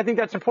mean, I think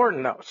that's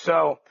important though.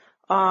 So,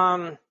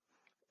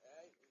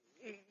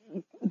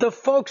 the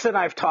folks that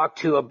I've talked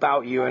to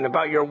about you and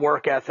about your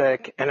work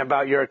ethic and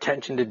about your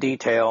attention to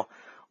detail,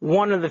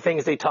 one of the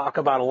things they talk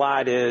about a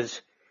lot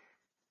is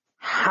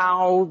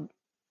how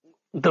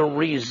the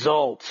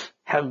results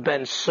have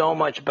been so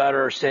much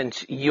better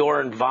since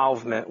your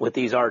involvement with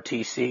these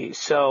RTCs.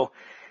 So,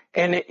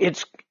 and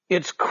it's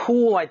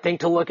cool, I think,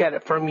 to look at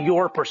it from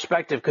your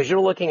perspective, because you're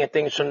looking at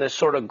things from this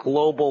sort of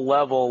global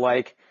level,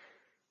 like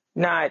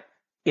not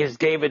is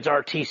David's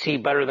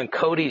RTC better than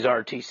Cody's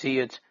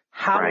RTC? It's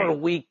how are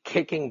we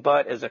kicking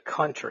butt as a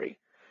country?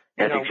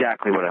 That's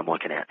exactly what I'm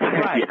looking at.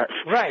 Right, yes.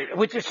 Right,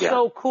 which is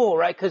so cool,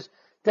 right? Because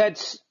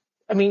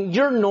I mean,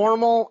 you're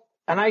normal,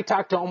 and I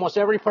talk to almost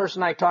every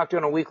person I talk to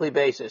on a weekly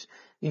basis.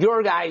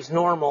 Your guys'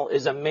 normal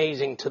is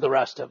amazing to the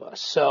rest of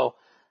us. So,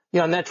 you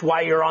know, and that's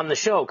why you're on the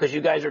show, because you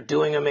guys are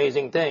doing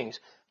amazing things.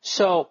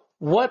 So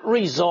what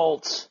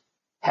results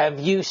have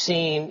you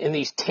seen in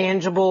these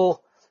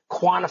tangible,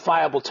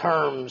 quantifiable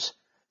terms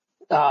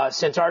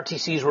since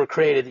RTCs were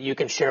created that you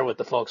can share with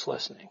the folks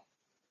listening?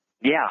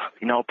 Yeah,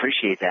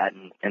 appreciate that.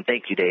 And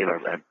thank you, Dave.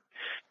 I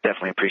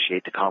definitely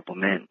appreciate the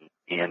compliment.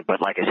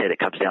 But like I said, it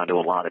comes down to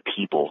a lot of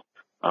people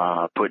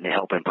putting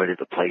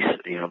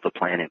the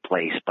plan in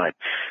place. But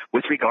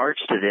with regards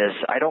to this,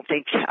 I don't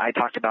think I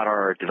talked about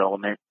our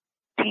development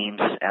teams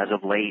as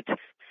of late.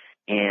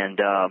 And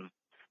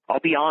I'll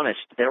be honest,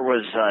 there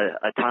was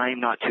a time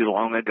not too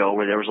long ago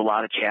where there was a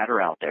lot of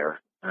chatter out there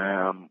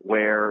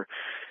where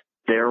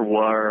there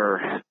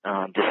were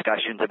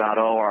discussions about,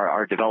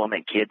 our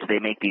development kids, they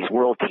make these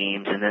world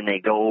teams and then they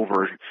go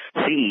overseas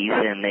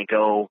and they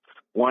go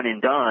one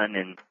and done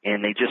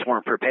and they just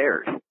weren't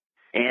prepared.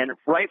 And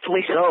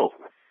rightfully so.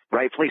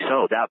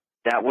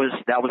 That was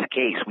the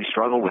case. We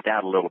struggled with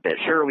that a little bit.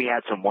 Sure, we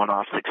had some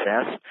one-off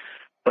success,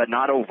 but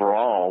not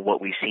overall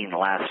what we've seen the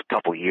last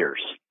couple years.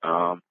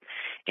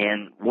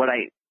 And what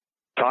I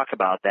talk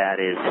about that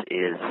is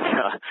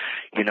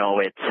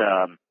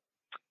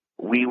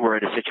we were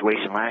at a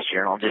situation last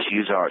year, and I'll just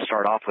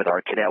start off with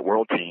our cadet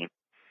world team.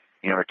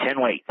 10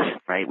 weights,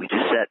 right? We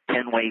just set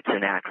 10 weights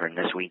in Akron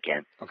this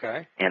weekend.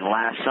 Okay. And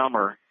last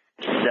summer,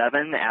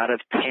 7 out of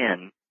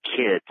 10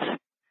 kids,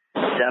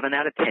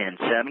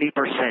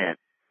 70%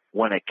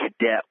 won a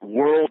cadet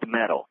world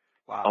medal.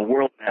 Wow. A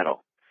world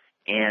medal.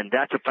 And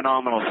that's a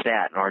phenomenal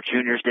stat. And our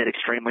juniors did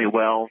extremely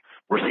well.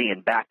 We're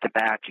seeing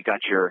back-to-back. You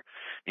got your,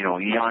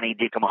 Yanni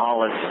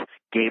Dicamahalis,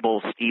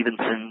 Gable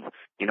Stevenson,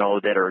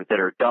 that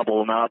are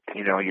doubling up.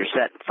 You're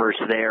setting first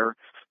there.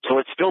 So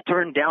it's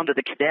filtering down to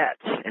the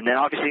cadets. And then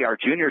obviously our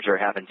juniors are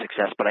having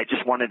success, but I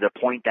just wanted to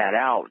point that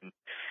out. And,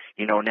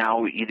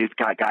 now you've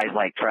got guys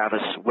like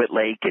Travis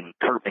Whitlake and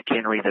Kurt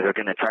McHenry that are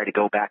going to try to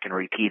go back and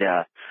repeat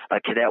a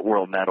cadet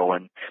world medal.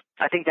 And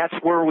I think that's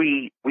where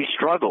we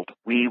struggled.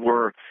 We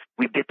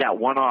get that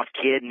one-off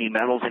kid and he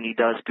medals and he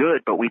does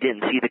good, but we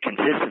didn't see the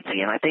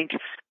consistency. And I think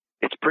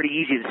it's pretty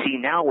easy to see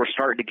now we're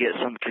starting to get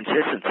some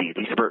consistency.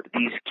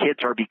 These kids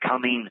are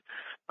becoming,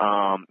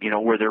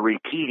 where they're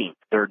repeating.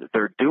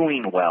 They're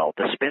doing well.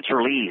 The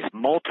Spencer Lees,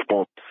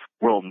 multiple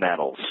world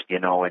medals,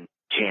 and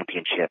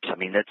championships. I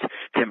mean, it's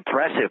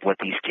impressive what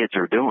these kids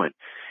are doing.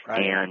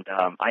 Right. And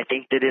I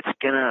think that it's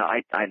gonna.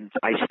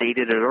 I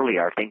stated it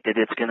earlier. I think that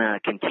it's gonna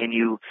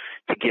continue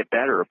to get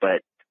better.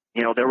 But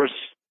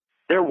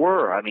there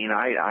were. I mean,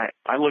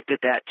 I looked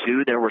at that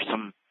too. There were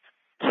some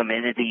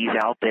entities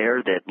out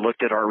there that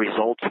looked at our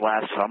results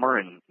last summer,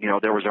 and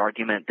there was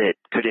argument that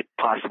could it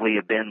possibly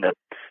have been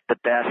the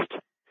best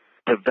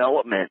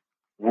development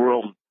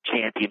world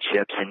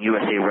championships in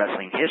USA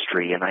Wrestling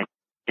history. And I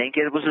think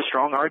it was a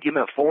strong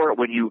argument for it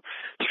when you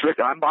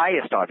I'm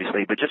biased,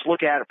 obviously, but just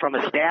look at it from the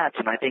stats,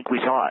 and I think we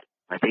saw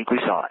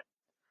it.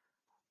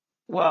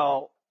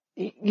 Well,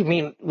 you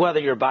mean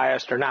whether you're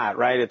biased or not,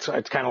 right? It's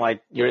kind of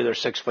like you're either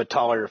 6 foot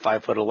tall or you're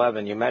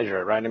 5'11". You measure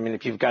it, right? I mean,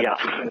 if you've got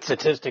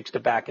statistics to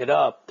back it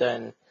up,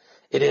 then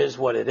it is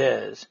what it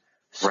is.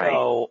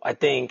 So I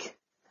think,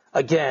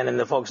 again, and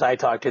the folks I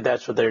talk to,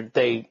 that's what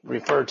they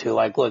refer to.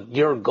 Like, look,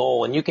 your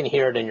goal, and you can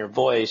hear it in your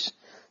voice,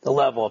 the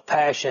level of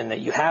passion that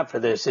you have for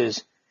this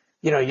is,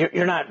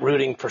 you're not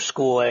rooting for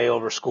School A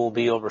over School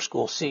B over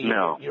School C.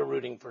 No. You're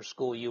rooting for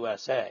School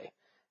USA.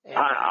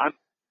 And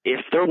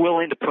if they're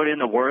willing to put in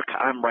the work,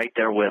 I'm right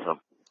there with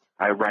them.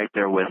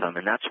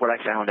 And that's what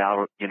I found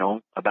out,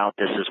 about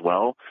this as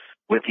well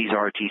with these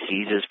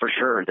RTCs is for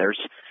sure.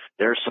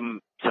 There's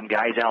some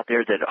guys out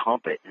there that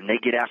hump it and they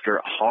get after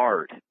it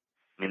hard.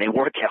 I mean, they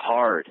work it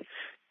hard.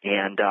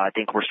 And I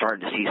think we're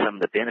starting to see some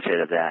of the benefit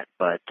of that.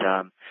 But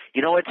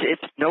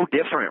it's no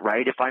different,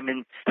 right? If I'm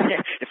in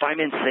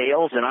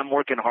sales and I'm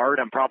working hard,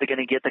 I'm probably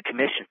going to get the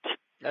commissions.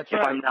 That's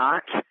right.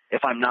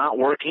 If I'm not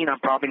working, I'm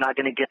probably not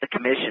going to get the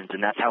commissions,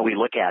 and that's how we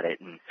look at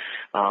it. And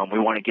we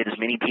want to get as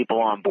many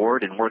people on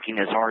board and working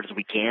as hard as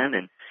we can.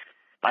 And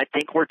I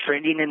think we're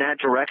trending in that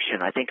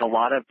direction. I think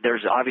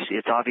it's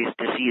obvious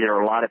to see there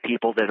are a lot of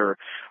people that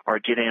are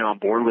getting on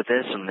board with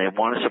this, and they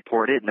want to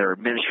support it, and their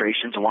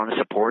administrations want to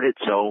support it.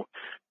 So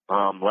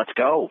let's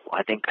go.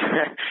 I think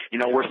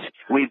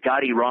we've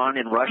got Iran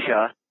and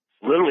Russia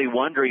literally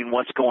wondering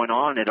what's going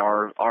on at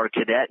our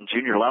cadet and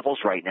junior levels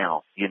right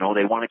now.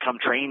 They want to come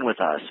train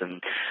with us,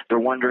 and they're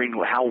wondering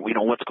how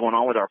what's going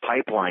on with our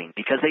pipeline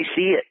because they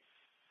see it.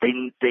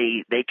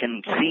 They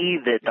can see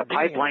that the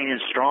pipeline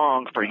is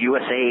strong for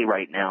USA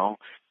right now,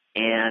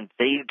 and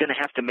they're going to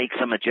have to make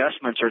some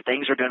adjustments, or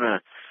things are going to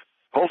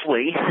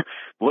hopefully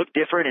look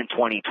different in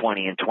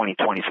 2020 and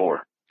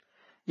 2024.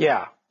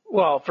 Yeah,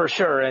 well, for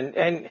sure.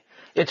 And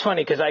it's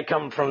funny because I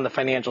come from the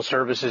financial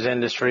services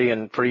industry,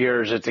 and for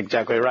years it's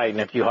exactly right. And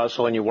if you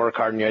hustle and you work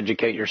hard and you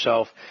educate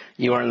yourself,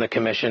 you earn the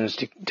commissions,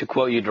 to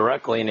quote you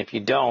directly. And if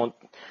you don't,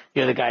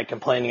 you're the guy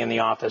complaining in the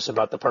office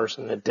about the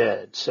person that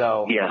did.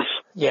 So yes.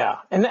 Yeah.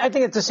 And I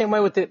think it's the same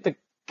way with the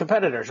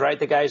competitors, right?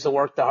 The guys that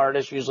work the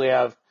hardest usually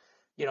have,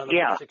 the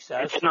most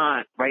success. It's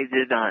not, right?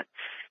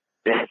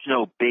 There's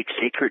no big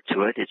secret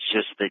to it. It's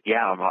just that,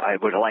 I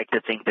would like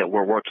to think that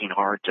we're working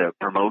hard to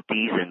promote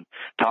these and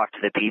talk to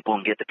the people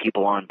and get the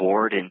people on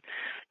board. And,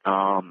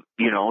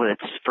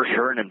 it's for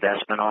sure an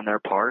investment on their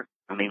part.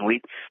 I mean,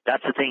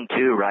 that's the thing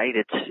too, right?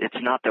 It's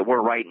not that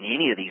we're writing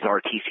any of these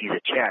RTCs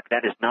a check.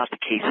 That is not the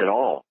case at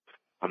all.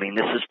 I mean,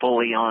 this is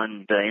fully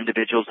on the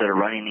individuals that are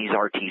running these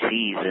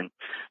RTCs. And,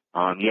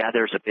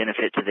 there's a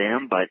benefit to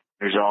them, but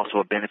there's also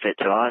a benefit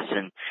to us.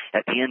 And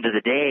at the end of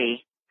the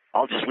day,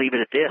 I'll just leave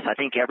it at this. I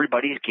think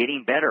everybody's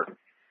getting better.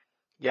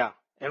 Yeah.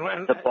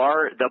 And the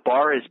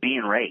bar is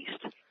being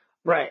raised.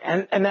 Right.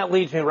 And that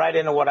leads me right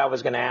into what I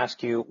was going to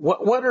ask you.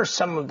 What are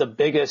some of the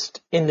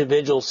biggest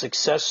individual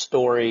success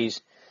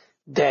stories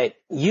that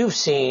you've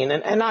seen?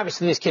 And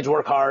obviously these kids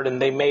work hard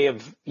and they may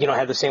have,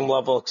 had the same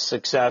level of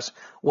success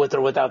with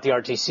or without the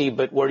RTC,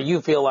 but where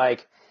you feel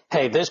like,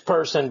 hey, this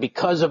person,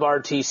 because of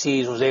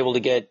RTCs, was able to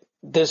get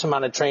this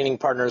amount of training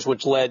partners,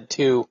 which led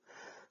to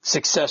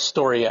success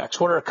story X.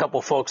 What are a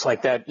couple folks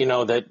like that,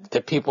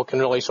 that people can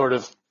really sort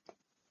of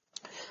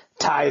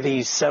tie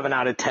these 7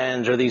 out of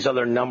 10s or these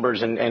other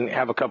numbers and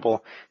have a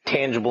couple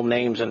tangible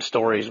names and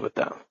stories with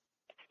them?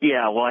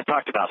 Yeah, well, I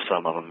talked about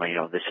some of them,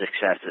 the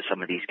success that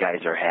some of these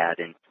guys are had.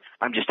 And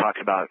I'm just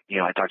talking about,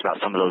 I talked about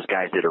some of those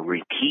guys that are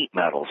repeat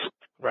medals.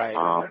 Right.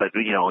 But,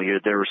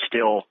 there were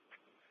still,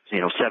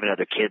 7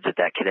 other kids at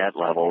that cadet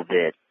level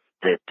that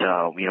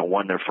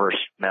won their first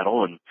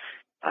medal. And,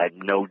 I've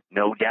no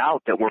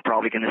doubt that we're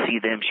probably going to see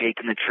them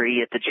shaking the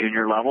tree at the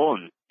junior level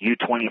and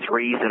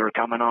U23s that are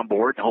coming on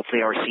board, and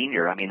hopefully our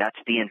senior. I mean, that's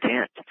the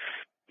intent.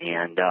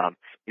 And,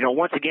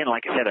 once again,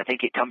 like I said, I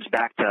think it comes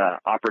back to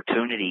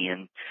opportunity,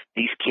 and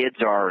these kids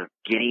are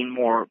getting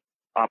more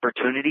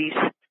opportunities.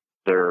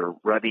 They're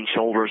rubbing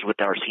shoulders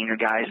with our senior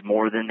guys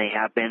more than they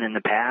have been in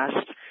the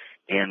past.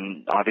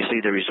 And obviously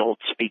the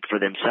results speak for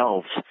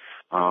themselves.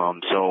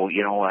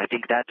 I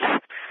think that's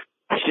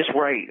just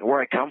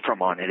where I come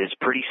from on it. It's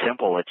pretty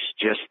simple. It's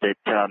just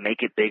that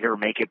make it bigger,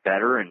 make it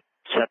better, and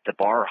set the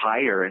bar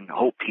higher and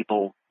hope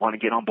people want to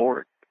get on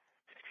board.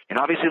 And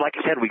obviously, like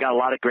I said, we got a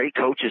lot of great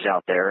coaches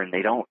out there, and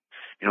they don't,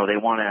 they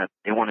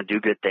want to do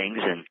good things,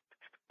 and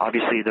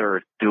obviously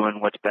they're doing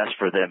what's best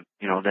for them,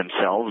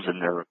 themselves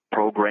and their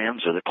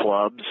programs or the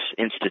clubs,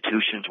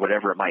 institutions,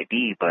 whatever it might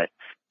be. But,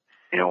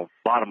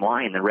 bottom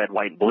line, the red,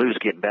 white, and blue is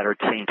getting better at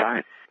the same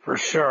time. For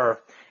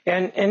sure.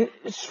 And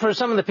for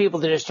some of the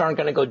people that just aren't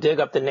going to go dig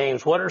up the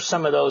names, what are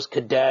some of those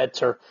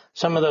cadets or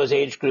some of those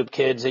age group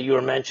kids that you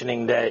were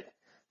mentioning that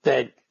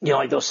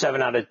like those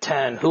 7 out of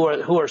 10? Who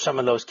are some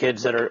of those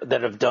kids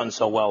that have done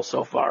so well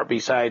so far?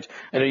 Besides,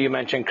 I know you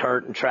mentioned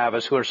Kurt and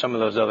Travis. Who are some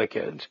of those other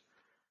kids?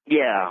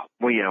 Yeah,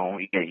 well,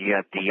 you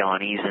have the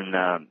Yannis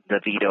and the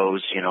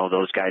Vitos.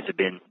 Those guys have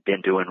been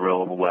doing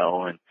real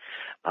well. And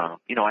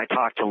I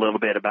talked a little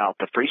bit about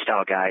the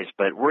freestyle guys,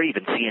 but we're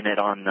even seeing it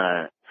on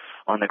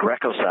the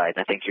Greco side.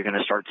 I think you're going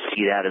to start to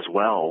see that as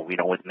well,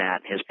 with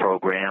Matt and his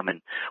program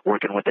and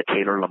working with the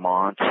Taylor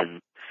Lamonts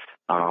and,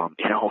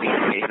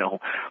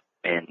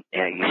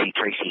 and you see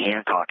Tracy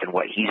Hancock and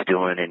what he's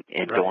doing and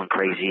right. Going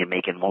crazy and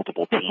making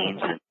multiple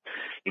teams and,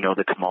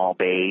 the Kamal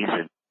Bays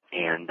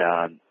and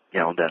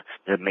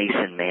the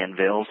Mason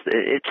Manvilles.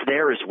 It's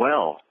there as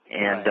well.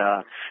 And,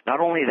 right. Not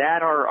only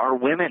that, our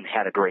women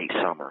had a great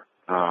summer,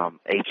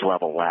 age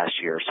level last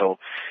year. So,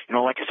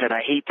 like I said,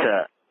 I hate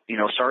to,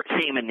 start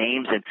naming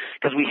names and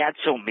because we had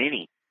so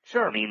many.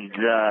 Sure. I mean,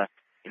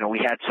 we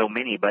had so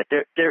many, but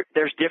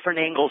there's different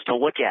angles to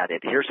look at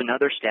it. Here's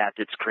another stat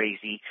that's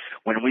crazy.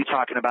 When we're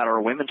talking about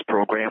our women's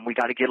program, we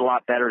got to get a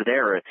lot better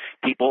there.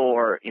 People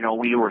are,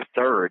 we were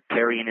third.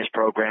 Perry and his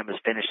program has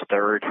finished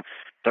third,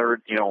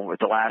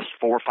 the last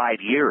 4 or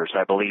 5 years,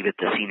 I believe, at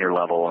the senior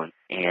level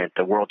and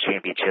the world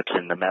championships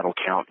in the medal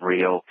count in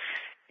Rio.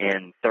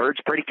 And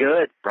third's pretty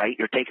good, right?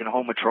 You're taking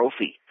home a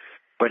trophy.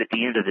 But at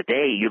the end of the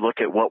day, you look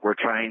at what we're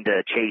trying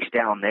to chase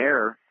down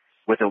there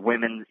with a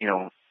women,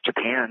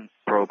 Japan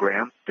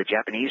program, the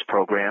Japanese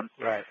program.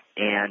 Right.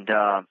 And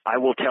I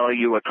will tell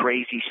you a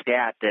crazy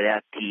stat that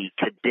at the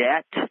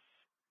cadet,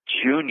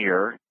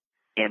 junior,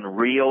 and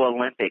Rio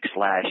Olympics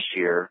last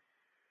year,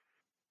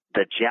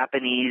 the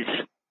Japanese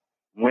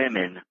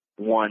women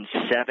won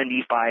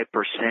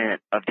 75%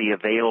 of the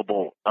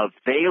available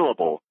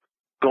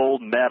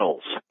gold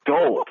medals.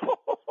 Gold.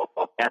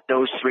 At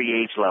those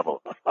 3 age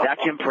levels.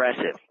 That's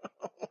impressive.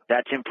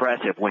 That's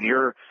impressive. When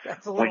you're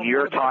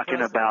talking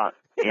impressive. About,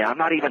 I'm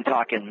not even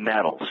talking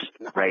medals,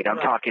 right? I'm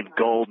talking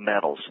gold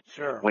medals.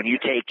 Sure. When you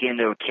take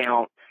into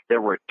account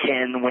there were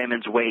 10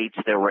 women's weights,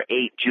 there were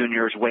 8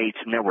 juniors weights,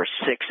 and there were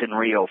 6 in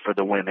Rio for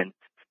the women.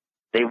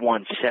 They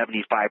won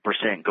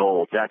 75%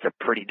 gold. That's a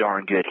pretty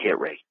darn good hit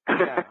rate.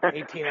 Yeah,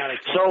 18 out of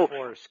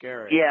 24 is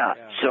scary. Yeah,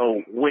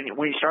 so when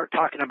you start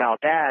talking about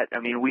that, I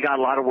mean, we got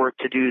a lot of work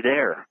to do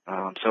there.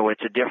 So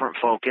it's a different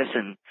focus,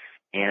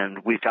 and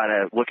we've got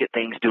to look at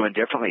things doing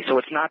differently. So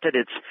it's not that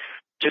it's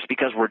just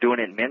because we're doing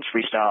it in men's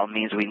freestyle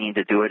means we need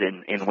to do it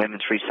in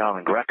women's freestyle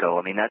and Greco.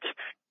 I mean,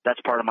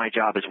 that's part of my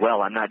job as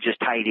well. I'm not just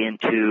tied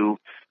into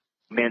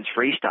men's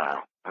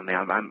freestyle. I mean,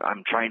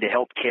 I'm trying to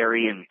help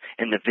carry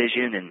and the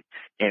vision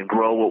and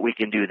grow what we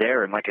can do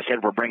there. And like I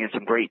said, we're bringing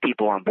some great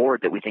people on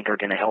board that we think are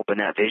going to help in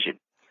that vision.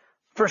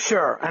 For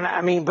sure. And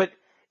I mean, but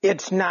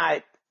it's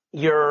not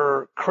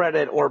your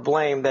credit or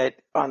blame that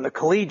on the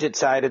collegiate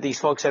side of these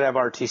folks that have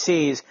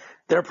RTCs,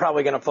 they're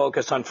probably going to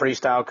focus on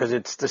freestyle because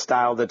it's the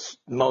style that's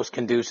most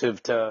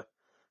conducive to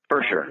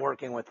for sure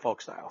working with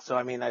folk style. So,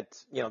 I mean,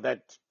 that's,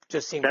 that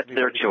just seems that's to be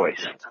their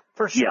choice.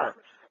 For sure. Yeah.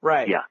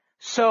 Right. Yeah.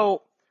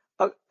 So,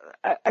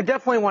 I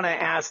definitely want to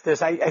ask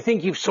this. I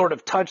think you've sort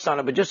of touched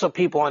on it, but just so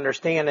people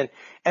understand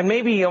and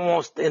maybe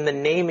almost in the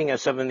naming of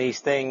some of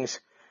these things,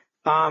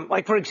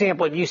 like, for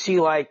example, if you see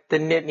like the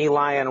Nittany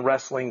Lion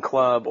Wrestling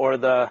Club or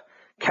the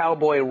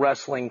Cowboy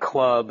Wrestling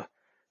Club,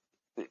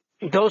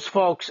 those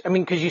folks, I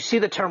mean, because you see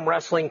the term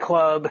wrestling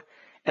club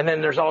and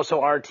then there's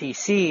also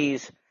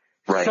RTCs.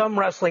 Right. Some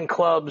wrestling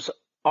clubs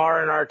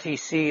are an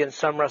RTC and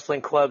some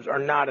wrestling clubs are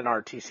not an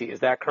RTC. Is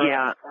that correct?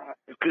 Yeah.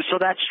 So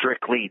that's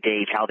strictly,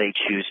 Dave, how they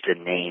choose to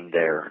name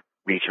their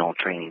regional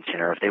training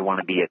center. If they want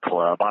to be a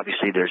club,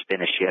 obviously there's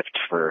been a shift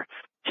for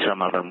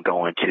some of them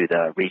going to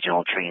the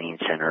regional training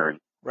center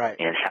right.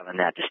 and having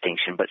that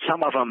distinction. But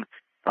some of them,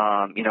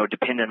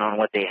 depending on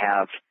what they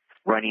have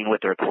running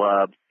with their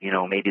club,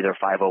 maybe their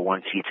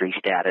 501c3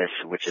 status,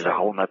 which is a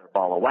whole nother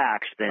ball of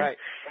wax, then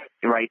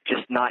right,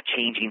 just not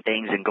changing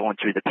things and going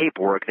through the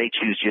paperwork, they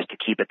choose just to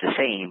keep it the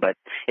same. But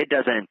it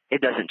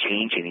doesn't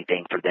change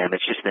anything for them.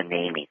 It's just the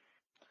naming.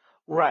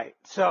 Right.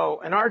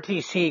 So an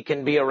RTC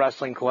can be a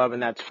wrestling club,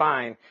 and that's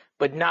fine,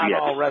 but not Yes.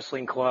 all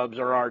wrestling clubs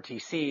are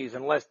RTCs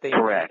unless they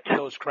Correct. meet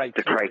those criteria.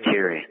 The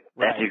criteria.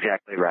 Right. That's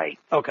exactly right.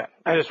 Okay.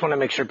 I just want to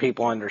make sure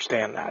people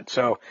understand that.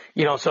 So,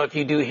 so if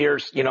you do hear,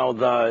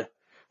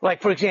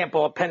 like, for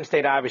example, Penn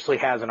State obviously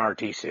has an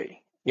RTC,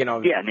 Yeah,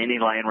 an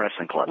Indian Lion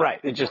Wrestling Club. Right.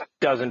 It just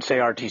doesn't say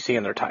RTC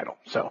in their title.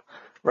 So,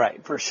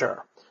 right, for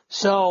sure.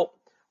 So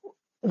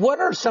what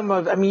are some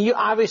of,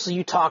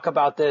 you talk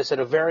about this at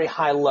a very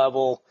high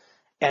level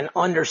and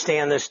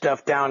understand this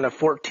stuff down to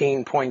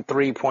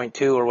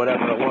 14.3.2 or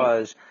whatever it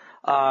was.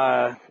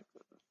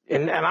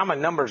 And I'm a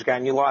numbers guy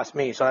and you lost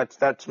me. So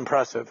that's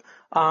impressive.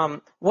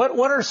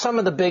 What are some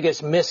of the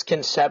biggest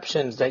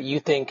misconceptions that you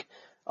think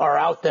are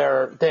out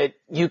there that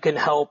you can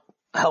help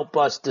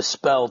us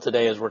dispel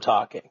today as we're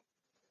talking?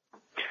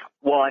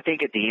 Well, I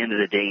think at the end of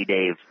the day,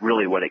 Dave,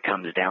 really what it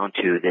comes down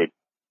to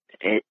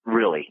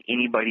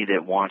anybody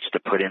that wants to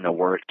put in the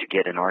work to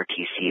get an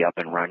RTC up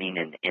and running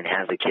and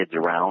has the kids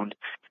around,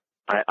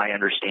 I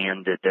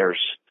understand that there's,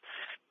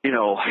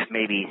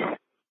 maybe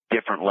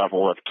different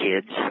level of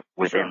kids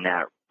within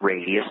that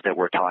radius that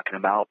we're talking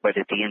about. But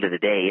at the end of the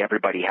day,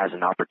 everybody has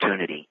an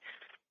opportunity.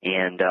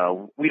 And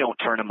we don't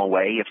turn them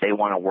away. If they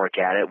want to work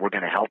at it, we're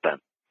going to help them.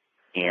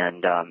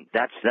 And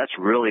that's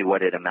really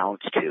what it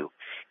amounts to.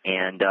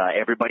 And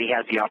everybody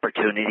has the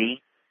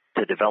opportunity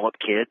to develop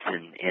kids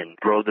and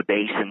grow the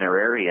base in their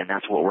area, and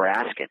that's what we're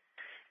asking.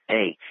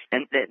 Hey,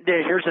 and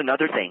here's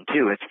another thing,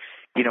 too. If,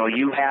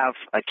 you have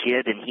a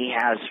kid and he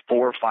has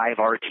 4 or 5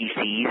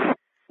 RTCs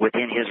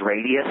within his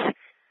radius,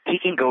 he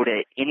can go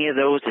to any of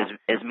those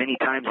as many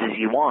times as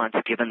he wants,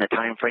 given the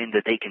time frame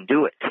that they can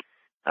do it.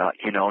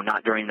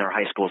 Not during their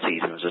high school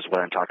seasons is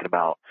what I'm talking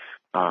about,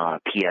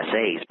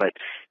 PSAs. But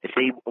if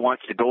he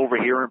wants to go over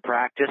here and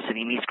practice and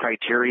he meets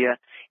criteria,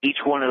 each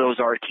one of those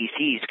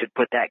RTCs could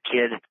put that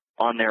kid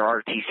on their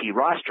RTC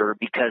roster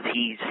because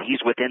he's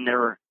within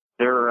their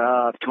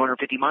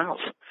 250 miles.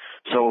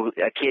 So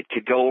a kid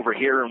could go over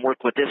here and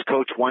work with this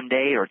coach one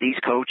day or these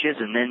coaches,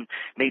 and then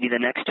maybe the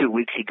next 2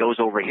 weeks he goes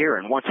over here.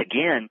 And once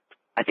again,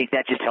 I think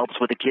that just helps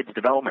with the kid's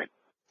development.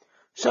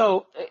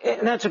 So,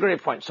 and that's a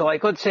great point. So,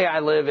 like, let's say I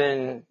live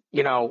in,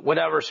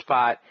 whatever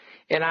spot,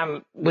 and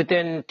I'm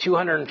within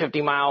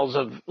 250 miles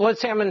of,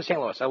 let's say I'm in St.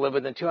 Louis. I live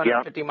within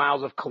 250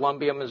 miles of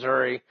Columbia,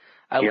 Missouri.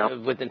 I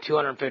live within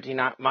 250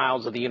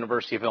 miles of the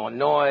University of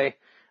Illinois.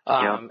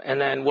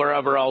 And then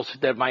wherever else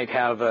that might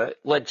have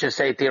let's just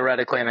say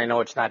theoretically, and I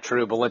know it's not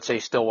true, but let's say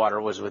Stillwater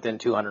was within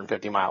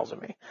 250 miles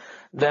of me.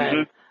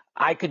 Then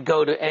I could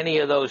go to any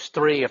of those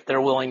 3 if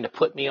they're willing to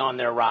put me on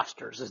their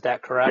rosters. Is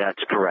that correct?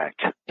 That's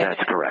correct.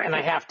 That's correct. And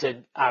I have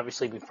to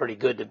obviously be pretty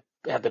good to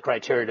have the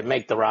criteria to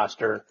make the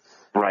roster.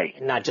 Right.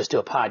 And not just do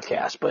a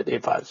podcast, but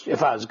if I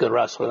was a good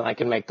wrestler, then I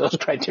can make those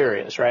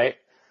criterias, right?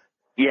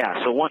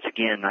 Yeah. So once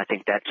again, I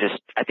think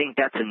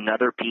that's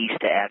another piece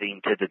to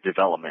adding to the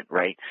development,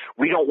 right?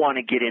 We don't want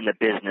to get in the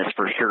business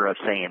for sure of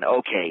saying,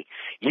 okay,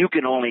 you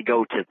can only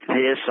go to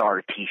this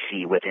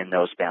RTC within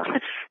those bounds.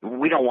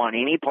 We don't want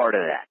any part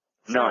of that.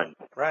 None.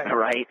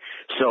 Right.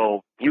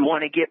 So you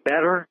want to get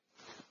better?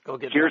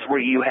 Here's where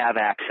you have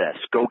access.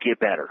 Go get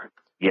better.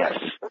 Yes.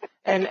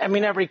 And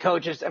every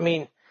coach is,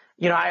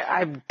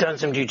 I've done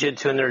some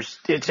jiu-jitsu and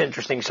it's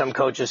interesting. Some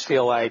coaches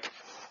feel like,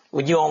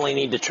 well, you only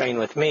need to train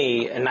with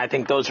me. And I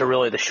think those are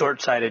really the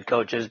short-sighted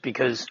coaches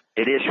because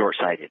it is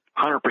short-sighted,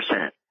 100%.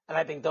 And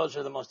I think those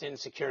are the most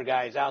insecure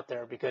guys out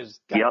there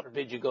because God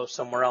forbid you go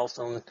somewhere else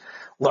and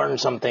learn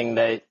something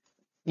that,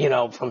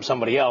 from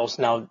somebody else.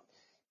 Now,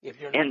 if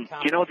you're and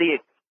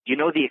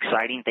the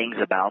exciting things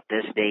about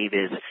this, Dave,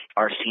 is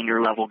our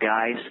senior level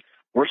guys.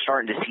 We're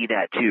starting to see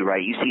that too,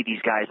 right? You see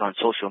these guys on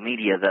social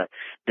media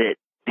that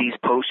these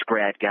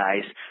post-grad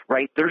guys,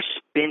 right? They're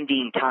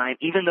spending time,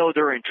 even though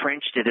they're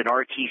entrenched at an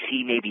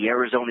RTC, maybe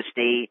Arizona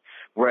State,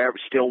 wherever,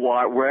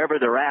 Stillwater, wherever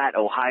they're at,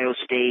 Ohio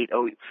State,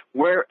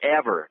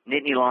 wherever,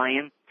 Nittany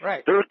Lion.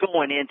 Right. They're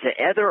going into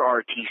other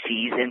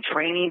RTCs and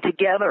training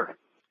together.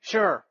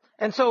 Sure.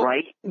 And so,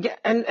 right? Yeah,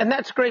 and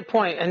that's a great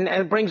point, and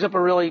it brings up a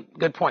really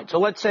good point. So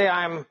let's say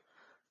I'm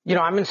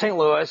in St.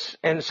 Louis,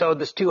 and so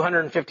this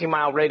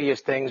 250-mile radius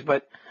things,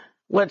 but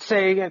let's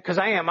say, because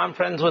I'm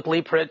friends with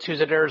Lee Pritz,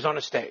 who's at Arizona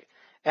State.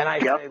 And I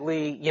say,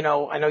 Lee,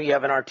 I know you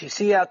have an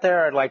RTC out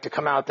there. I'd like to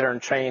come out there and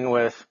train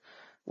with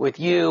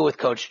you, with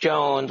Coach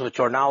Jones, with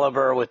Jordan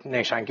Oliver, with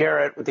Nashawn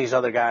Garrett, with these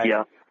other guys.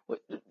 Yeah.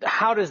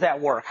 How does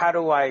that work? How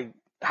do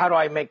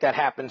I make that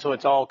happen so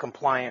it's all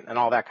compliant and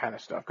all that kind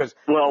of stuff? Because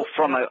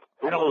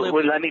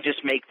let me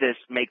just make this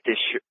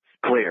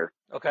clear.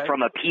 Okay.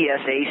 From a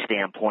PSA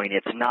standpoint,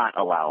 it's not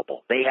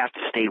allowable. They have to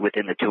stay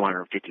within the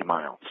 250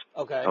 miles.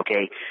 Okay.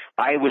 Okay.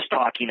 I was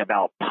talking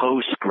about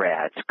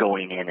post-grads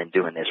going in and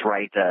doing this,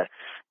 right?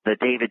 The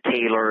David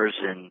Taylors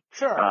and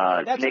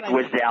Nick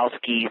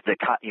Wazowski's,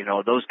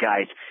 those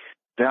guys.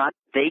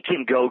 They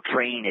can go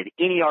train at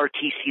any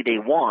RTC they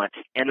want,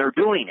 and they're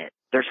doing it.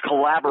 There's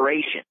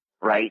collaboration,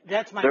 right?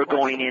 That's my They're question.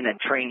 going in and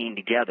training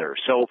together.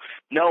 So,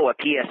 no, a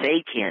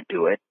PSA can't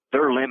do it.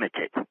 They're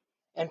limited.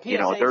 And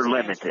PSA they're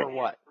limited. For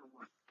what?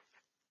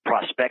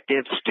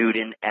 Prospective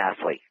student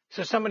athlete.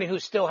 So somebody who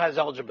still has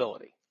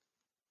eligibility.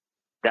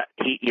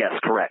 Yes,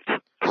 correct.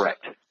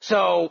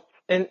 So,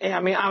 and I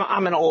mean,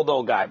 I'm an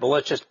old guy, but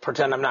let's just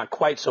pretend I'm not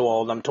quite so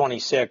old. I'm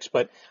 26,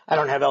 but I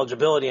don't have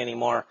eligibility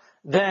anymore.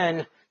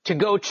 Then to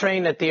go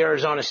train at the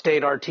Arizona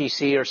State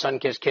RTC or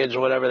Sunkist Kids or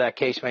whatever that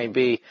case may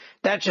be,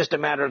 that's just a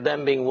matter of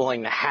them being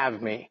willing to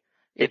have me.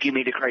 If you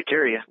meet the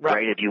criteria,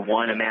 right? If you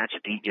want to match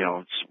the,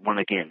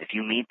 if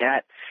you meet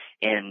that,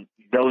 and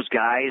those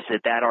guys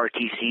at that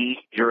RTC,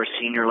 you're a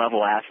senior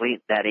level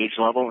athlete, that age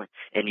level,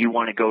 and you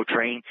want to go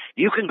train,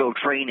 you can go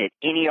train at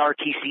any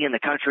RTC in the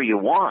country you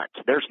want.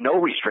 There's no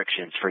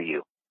restrictions for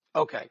you.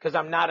 Okay, because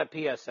I'm not a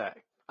PSA.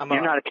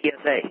 You're not a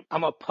PSA.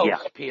 I'm a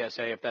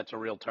post-PSA, if that's a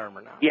real term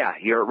or not. Yeah,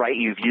 you're right.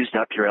 You've used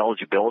up your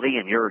eligibility,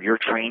 and you're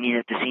training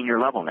at the senior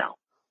level now.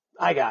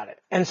 I got it.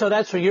 And so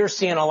that's where you're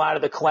seeing a lot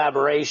of the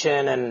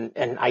collaboration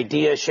and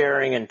idea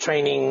sharing and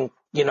training,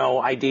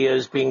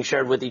 ideas being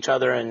shared with each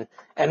other. And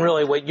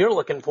really what you're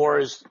looking for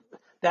is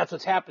that's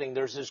what's happening.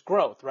 There's this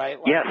growth, right?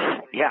 Yes.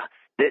 Yeah.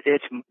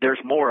 There's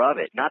more of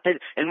it. Not that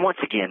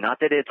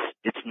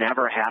it's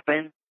never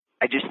happened.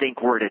 I just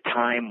think we're at a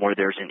time where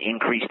there's an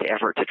increased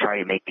effort to try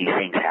to make these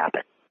things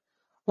happen.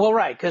 Well,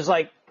 right. Cause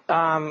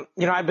I've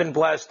been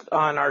blessed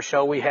on our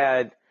show. We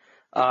had,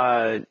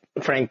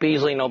 Frank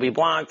Beasley, Nobi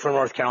Blanc from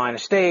North Carolina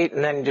State,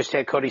 and then just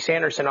had Cody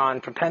Sanderson on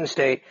from Penn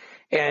State.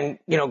 And,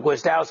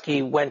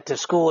 Gwiazdowski went to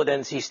school at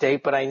NC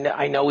State, but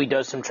I know he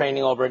does some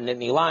training over at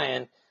Nittany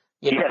Lion.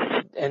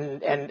 Yes.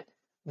 And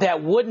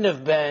that wouldn't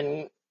have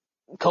been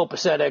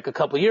copacetic a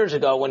couple years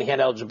ago when he had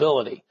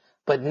eligibility.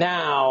 But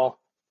now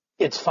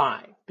it's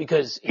fine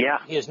because he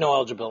has no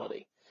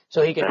eligibility.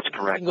 So he can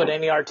go to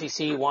any RTC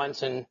he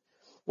wants and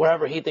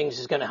wherever he thinks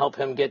is going to help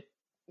him get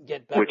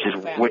better.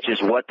 Which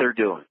is what they're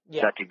doing.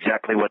 Yeah. That's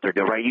exactly what they're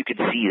doing, right? You can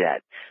see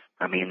that.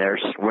 I mean,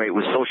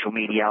 with social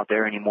media out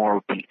there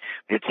anymore,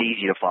 it's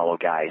easy to follow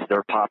guys.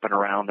 They're popping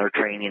around, they're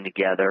training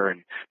together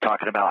and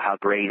talking about how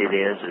great it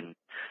is. And,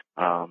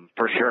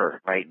 for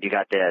sure, right? You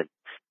got the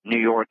New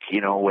York,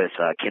 with,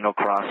 Kendall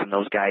Cross and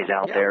those guys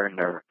out there, and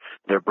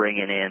they're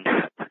bringing in,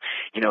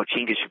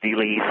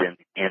 Chinguishvilis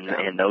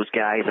and those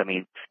guys. I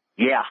mean,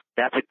 yeah,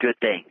 that's a good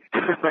thing.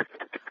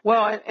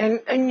 Well,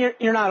 and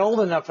you're not old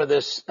enough for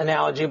this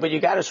analogy, but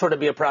you got to sort of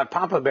be a proud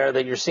papa bear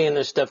that you're seeing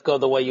this stuff go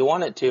the way you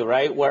want it to,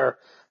 right? Where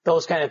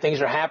those kind of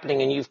things are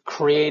happening and you've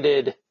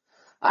created,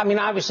 I mean,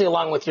 obviously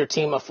along with your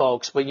team of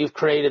folks, but you've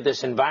created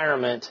this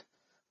environment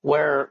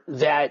where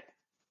that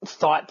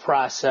thought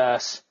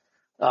process,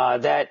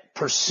 that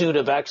pursuit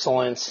of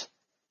excellence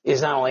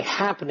is not only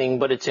happening,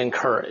 but it's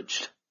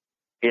encouraged.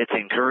 It's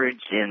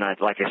encouraged, and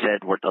like I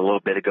said a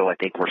little bit ago, I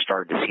think we're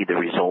starting to see the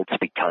results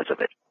because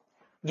of it.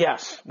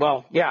 Yes.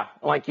 Well, yeah.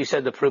 Like you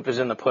said, the proof is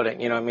in the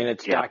pudding.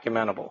 It's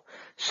documentable.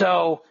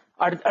 So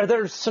are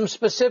there some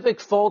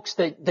specific folks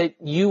that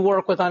you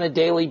work with on a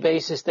daily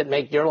basis that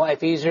make your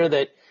life easier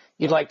that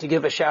you'd like to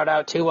give a shout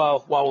out to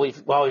while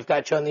we've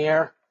got you on the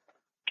air?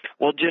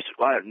 Well, just,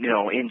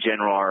 in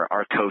general,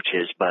 our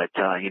coaches, but,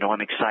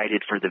 I'm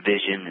excited for the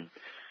vision and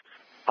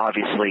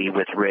obviously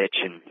with Rich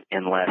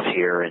and Les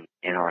here and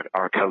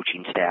our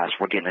coaching staffs.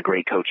 We're getting a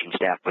great coaching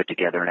staff put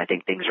together, and I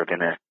think things are going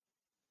to,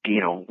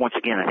 once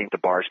again, I think the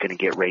bar is going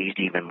to get raised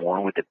even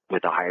more with the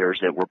hires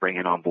that we're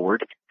bringing on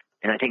board.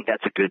 And I think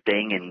that's a good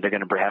thing, and they're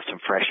going to have some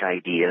fresh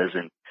ideas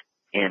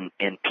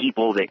and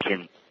people that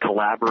can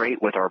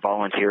collaborate with our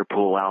volunteer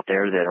pool out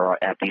there that are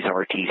at these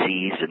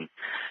RTCs. And,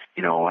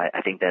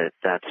 I think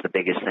that's the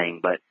biggest thing.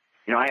 But,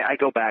 I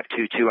go back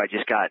to, I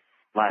just got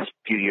last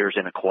few years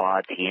in a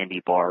quad,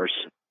 Andy Bars,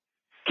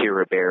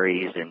 Kira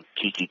Berries, and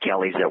Kiki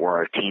Kellys that were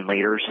our team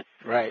leaders.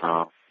 Right.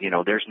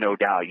 There's no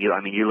doubt.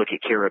 You look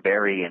at Kira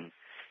Berry and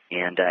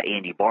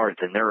Andy Barth,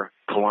 and they're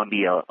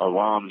Columbia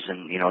alums,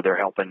 and, they're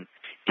helping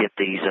get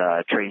these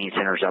training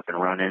centers up and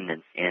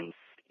running and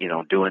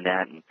doing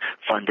that and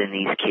funding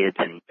these kids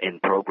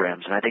and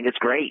programs. And I think it's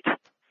great.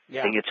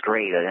 Yeah. I think it's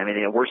great. I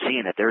mean, we're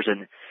seeing it.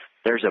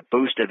 There's a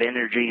boost of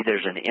energy.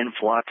 There's an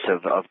influx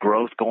of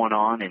growth going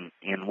on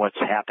in what's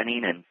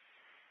happening. And,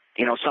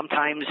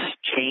 sometimes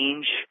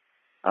change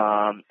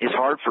is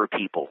hard for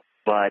people.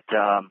 But,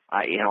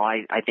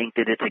 I think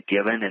that it's a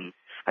given, and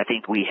I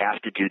think we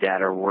have to do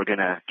that or we're going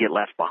to get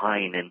left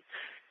behind. And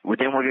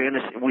then we're going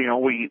to,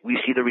 we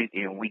see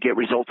we get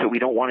results that we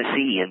don't want to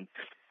see. And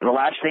the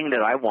last thing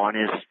that I want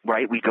is,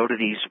 right, we go to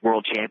these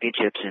world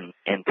championships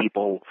and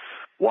people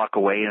walk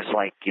away and it's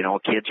like,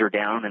 kids are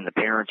down and the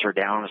parents are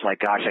down. It's like,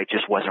 gosh, I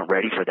just wasn't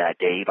ready for that,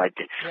 Dave.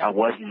 I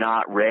was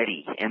not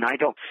ready. And I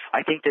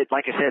think that,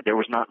 like I said, there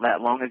was not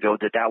that long ago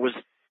that was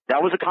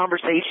the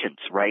conversations,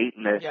 right?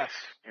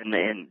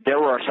 And there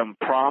were some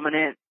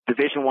prominent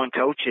Division I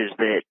coaches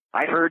that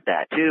I heard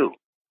that too.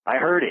 I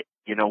heard it.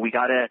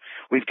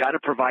 We've got to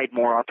provide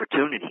more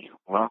opportunity.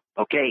 Well,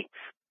 okay,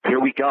 here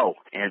we go.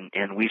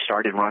 And we've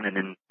started running,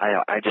 and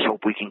I just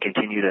hope we can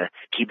continue to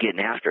keep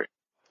getting after it.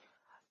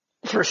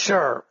 For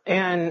sure.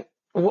 And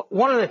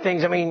one of the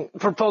things, I mean,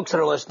 for folks that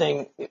are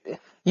listening,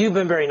 you've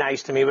been very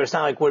nice to me, but it's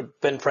not like we've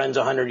been friends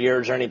 100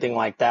 years or anything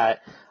like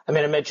that. I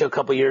mean, I met you a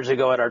couple years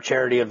ago at our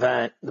charity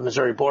event, the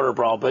Missouri Border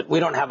Brawl, but we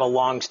don't have a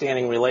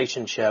long-standing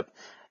relationship.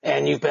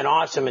 And you've been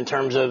awesome in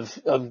terms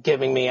of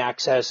giving me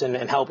access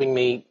and helping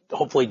me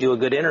hopefully do a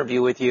good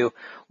interview with you.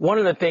 One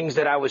of the things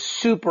that I was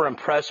super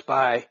impressed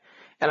by,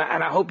 and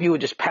I hope you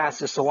would just pass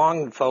this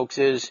along to folks,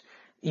 is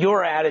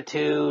your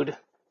attitude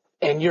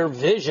and your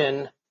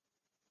vision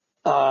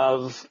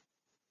of,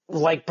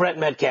 like Brent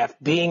Metcalf,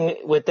 being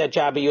with that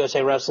job at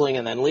USA Wrestling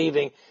and then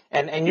leaving,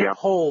 and your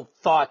whole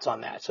thoughts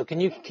on that. So can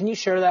you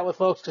share that with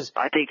folks? 'Cause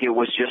I think it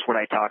was just what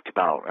I talked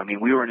about. I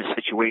mean, we were in a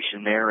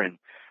situation there, and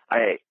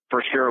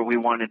for sure we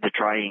wanted to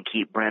try and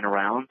keep Brent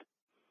around,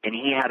 and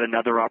he had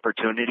another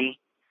opportunity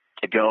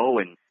to go,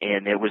 and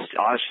it was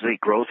obviously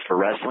growth for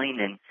wrestling,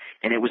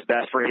 and it was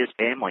best for his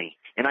family.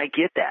 And I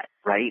get that,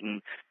 right?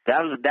 And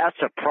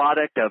that's a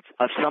product of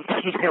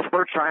something that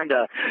we're trying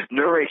to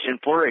nourish and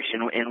flourish,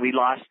 and we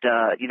lost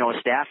a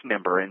staff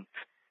member, and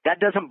that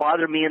doesn't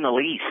bother me in the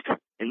least,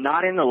 and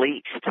not in the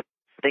least. I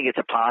think it's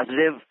a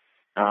positive.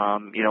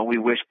 We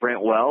wish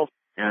Brent well.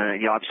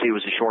 Obviously it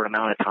was a short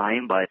amount of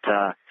time, but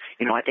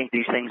I think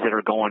these things that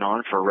are going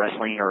on for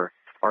wrestling are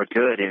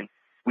good, and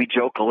we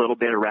joke a little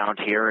bit around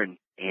here, and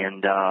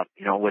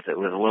with a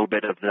little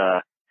bit of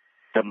the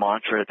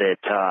mantra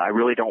that I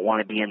really don't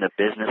want to be in the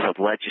business of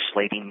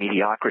legislating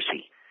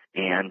mediocrity.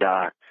 And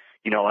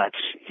that's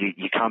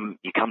you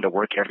come to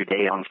work every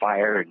day on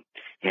fire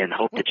and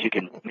hope that you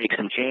can make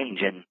some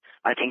change. And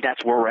I think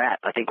that's where we're at.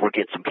 I think we're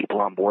getting some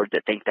people on board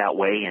that think that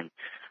way, and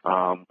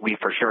we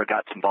for sure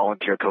got some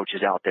volunteer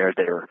coaches out there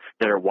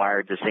that are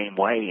wired the same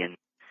way.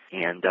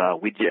 And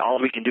all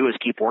we can do is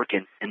keep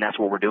working, and that's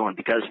what we're doing,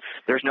 because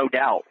there's no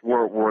doubt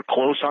we're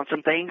close on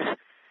some things.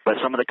 But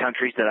some of the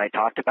countries that I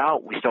talked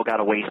about, we still got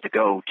a ways to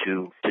go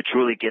to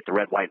truly get the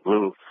red, white,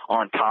 blue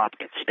on top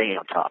and stay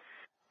on top.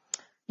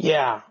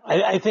 Yeah,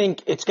 I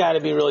think it's got to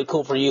be really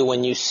cool for you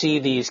when you see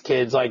these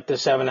kids like the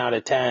 7 out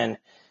of 10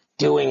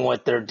 doing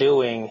what they're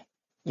doing,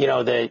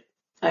 that,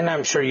 and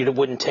I'm sure you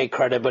wouldn't take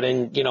credit, but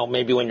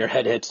maybe when your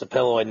head hits the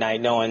pillow at night,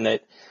 knowing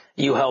that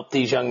you help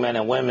these young men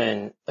and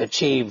women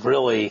achieve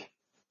really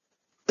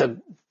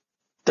the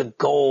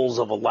goals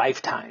of a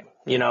lifetime,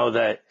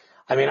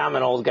 I'm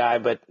an old guy,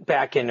 but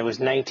it was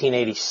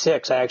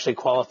 1986, I actually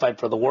qualified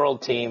for the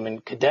world team in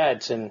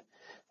cadets, and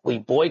we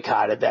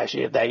boycotted that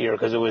year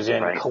because it was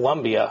in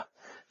Colombia,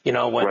 it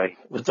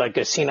was like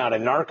a scene out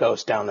of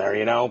Narcos down there,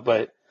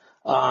 but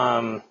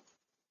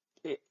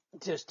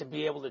just to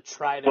be able to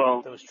try to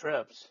make those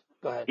trips.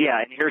 Go ahead. Yeah,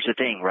 and here's the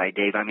thing, right,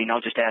 Dave? I mean,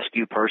 I'll just ask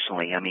you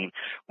personally. I mean,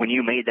 when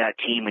you made that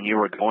team and you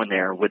were going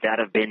there, would that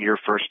have been your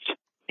first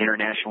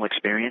international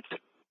experience?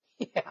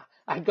 Yeah,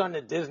 I'd gone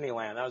to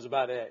Disneyland. That was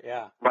about it,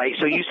 yeah. Right,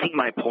 so you see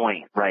my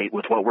point, right,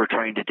 with what we're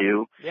trying to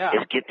do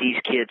is get these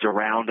kids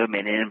around them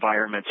in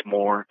environments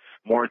more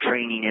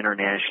training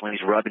internationally,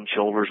 rubbing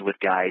shoulders with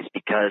guys,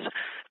 because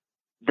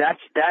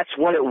that's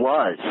what it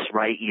was,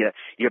 right?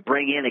 You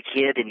bring in a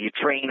kid and you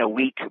train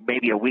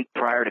maybe a week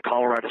prior to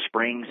Colorado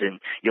Springs, and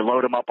you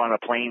load them up on a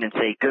plane and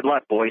say, "Good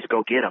luck, boys,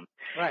 go get them."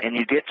 Right. And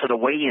you get to the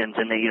weigh-ins,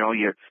 and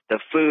the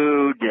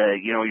food,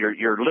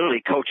 you're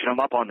literally coaching them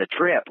up on the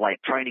trip,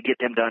 like trying to get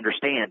them to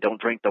understand. Don't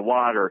drink the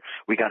water.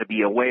 We got to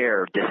be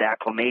aware.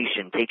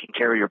 Disacclimation, taking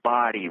care of your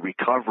body,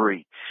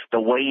 recovery. The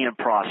weigh-in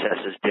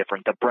process is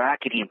different. The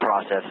bracketing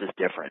process is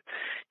different.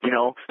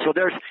 So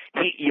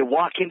you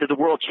walk into the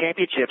World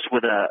Championships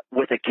with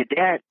a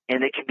cadet,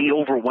 and it can be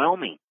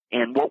overwhelming.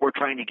 And what we're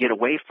trying to get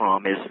away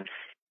from is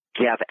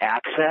to have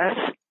access,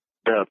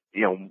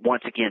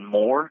 once again,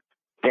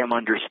 them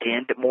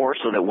understand it more,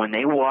 so that when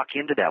they walk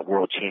into that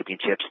World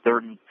Championships,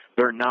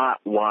 they're not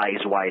eyes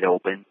wide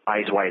open.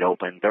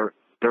 They're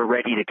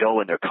ready to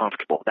go, and they're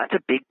comfortable. That's a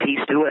big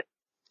piece to it.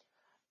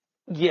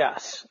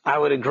 Yes, I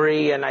would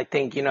agree. And I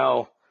think,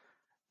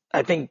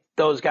 I think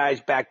those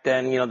guys back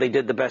then, they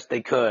did the best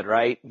they could,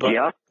 right?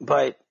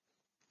 But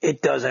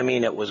it doesn't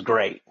mean it was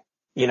great.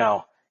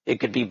 It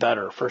could be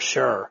better for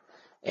sure.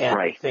 And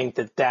I think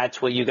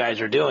that's what you guys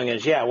are doing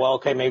is,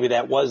 maybe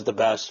that was the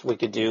best we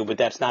could do, but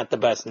that's not the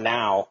best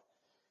now.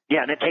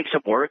 Yeah, and it takes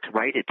some work,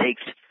 right?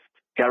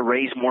 Got to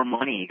raise more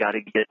money. You got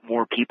to get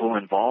more people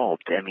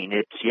involved. I mean,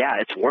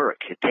 it's work.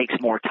 It takes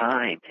more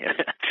time.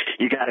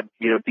 You got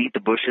to, beat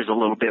the bushes a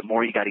little bit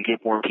more. You got to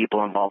get more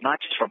people involved,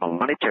 not just from a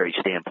monetary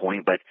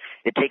standpoint, but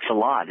it takes a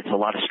lot. It's a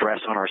lot of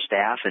stress on our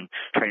staff and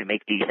trying to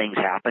make these things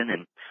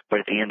happen. But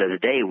at the end of the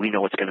day, we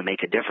know it's going to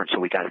make a difference, so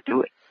we got to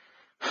do it.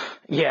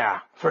 Yeah,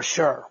 for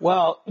sure.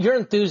 Well, your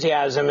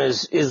enthusiasm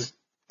is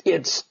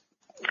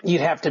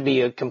you'd have to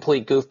be a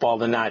complete goofball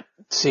to not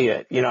see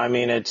it.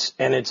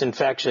 It's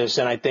infectious.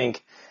 And I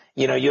think,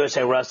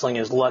 USA Wrestling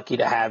is lucky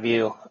to have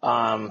you.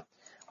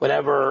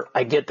 Whenever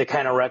I get the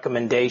kind of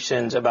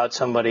recommendations about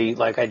somebody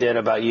like I did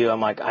about you,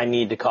 I'm like, I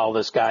need to call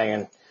this guy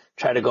and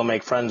try to go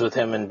make friends with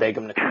him and beg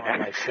him to come on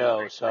my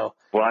show. So,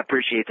 well, I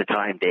appreciate the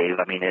time, Dave.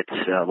 I mean,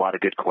 it's a lot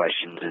of good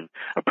questions, and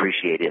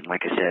appreciate it. And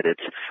like I said,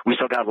 we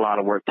still got a lot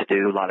of work to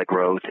do, a lot of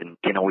growth, and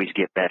can always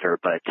get better.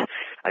 But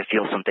I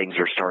feel some things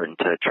are starting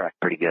to track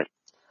pretty good.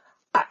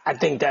 I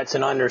think that's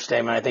an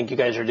understatement. I think you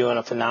guys are doing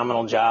a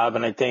phenomenal job.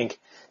 And I think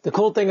the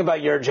cool thing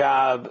about your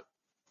job,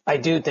 I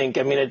do think,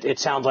 I mean, it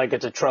sounds like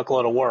it's a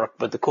truckload of work,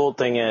 but the cool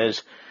thing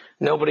is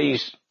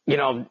nobody's, you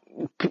know,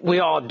 we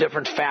all have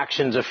different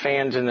factions of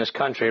fans in this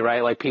country,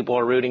 right? Like people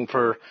are rooting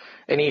for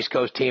an East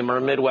Coast team or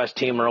a Midwest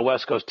team or a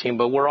West Coast team,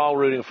 but we're all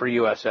rooting for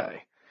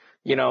USA,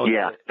 you know?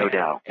 Yeah, no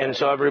doubt. And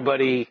so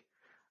everybody,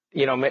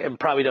 you know, it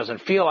probably doesn't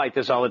feel like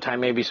this all the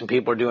time. Maybe some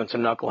people are doing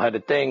some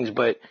knuckleheaded things,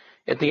 but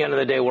at the end of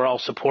the day, we're all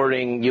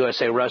supporting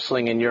USA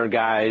Wrestling and your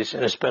guys,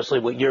 and especially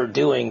what you're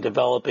doing,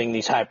 developing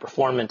these high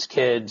performance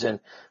kids and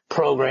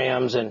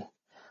programs. And,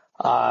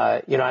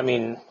 you know, I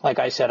mean, like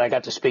I said, I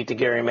got to speak to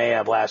Gary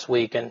Mayab last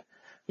week and,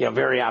 you know,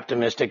 very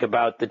optimistic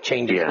about the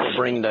changes we'll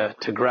bring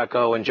to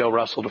Greco and Joe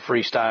Russell to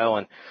freestyle,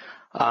 and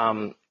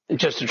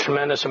just a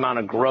tremendous amount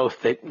of growth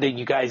that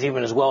you guys,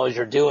 even as well as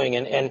you're doing.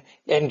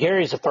 And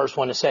Gary's the first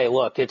one to say,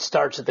 look, it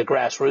starts at the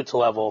grassroots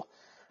level.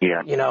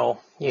 Yeah. You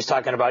know, he's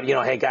talking about, you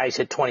know, hey, guys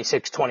hit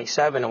 26,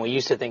 27, and we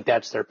used to think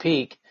that's their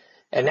peak.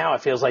 And now it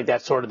feels like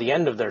that's sort of the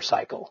end of their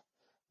cycle.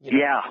 You know?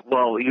 Yeah.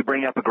 Well, you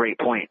bring up a great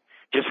point.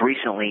 Just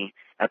recently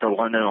at the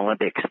London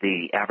Olympics,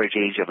 the average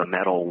age of a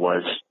medal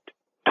was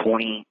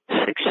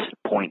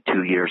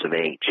 26.2 years of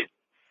age.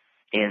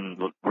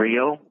 In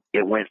Rio,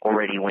 it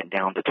already went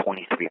down to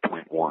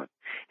 23.1.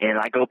 And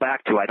I go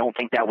back to, I don't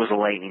think that was a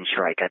lightning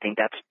strike. I think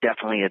that's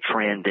definitely a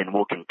trend, and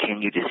we'll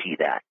continue to see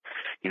that.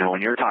 You know,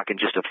 when you're talking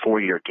just a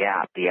 4-year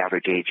gap, the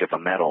average age of a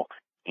medal,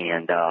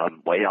 and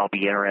I'll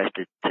be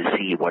interested to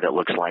see what it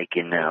looks like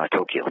in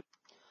Tokyo.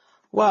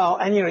 Well,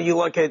 and you know, you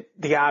look at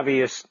the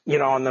obvious, you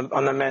know,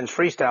 on the men's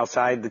freestyle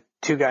side, the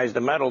two guys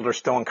that medaled are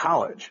still in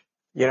college.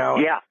 You know.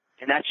 Yeah.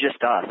 And that's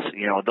just us.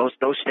 You know, those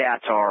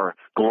stats are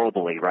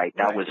globally, right?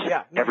 That was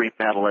every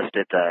medalist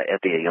at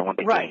the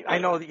Olympic Games. Right. I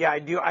know. Yeah, I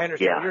do. I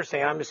understand what you're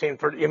saying. I'm just saying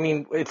I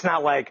mean, it's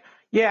not like,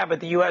 yeah, but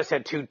the U.S.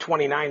 had two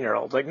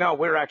 29-year-olds. Like, no,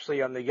 we're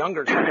actually on the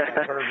younger side of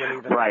that curve than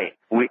even. Right.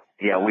 We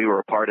were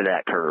a part of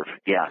that curve.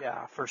 Yeah.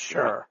 Yeah, for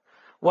sure.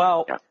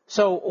 Well,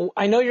 so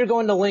I know you're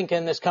going to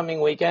Lincoln this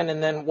coming weekend,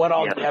 and then what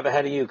all do you have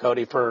ahead of you,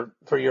 Cody, for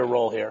your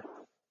role here?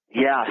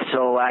 Yeah,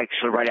 so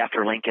actually right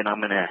after Lincoln, I'm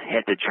going to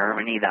head to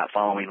Germany that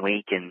following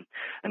week. And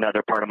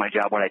another part of my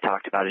job, what I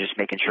talked about, is just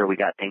making sure we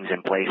got things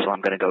in place. So I'm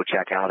going to go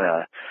check out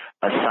a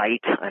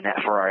site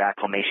for our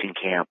acclimation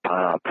camp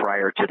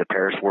prior to the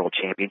Paris World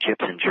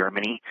Championships in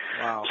Germany.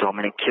 Wow. So I'm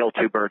going to kill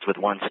two birds with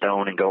one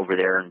stone and go over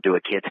there and do a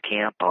kids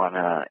camp on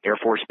Air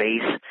Force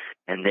Base,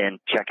 and then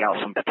check out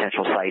some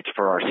potential sites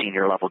for our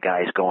senior level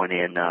guys going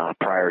in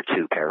prior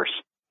to Paris.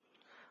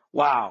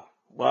 Wow.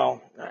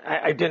 Well,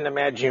 I didn't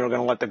imagine you were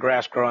going to let the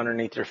grass grow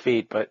underneath your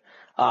feet, but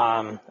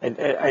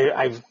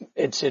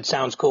it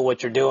sounds cool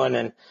what you're doing,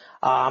 and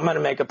I'm going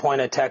to make a point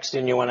of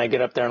texting you when I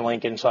get up there in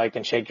Lincoln so I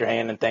can shake your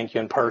hand and thank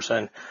you in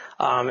person.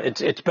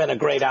 It's been a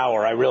great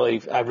hour. I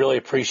really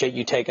appreciate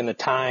you taking the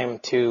time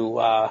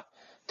to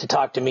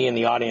talk to me and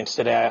the audience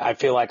today. I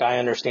feel like I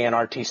understand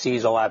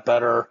RTCs a lot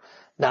better,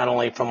 not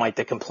only from like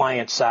the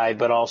compliance side,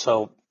 but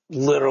also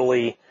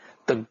literally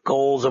the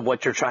goals of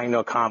what you're trying to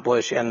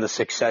accomplish and the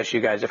success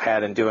you guys have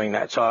had in doing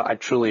that. So I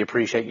truly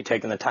appreciate you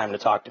taking the time to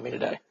talk to me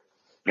today.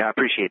 Yeah, I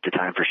appreciate the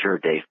time for sure,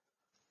 Dave.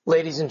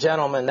 Ladies and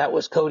gentlemen, that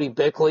was Cody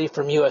Bickley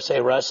from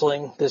USA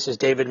Wrestling. This is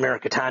David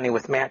Mirikitani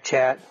with Matt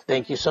Chat.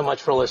 Thank you so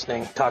much for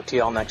listening. Talk to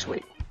you all next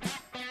week.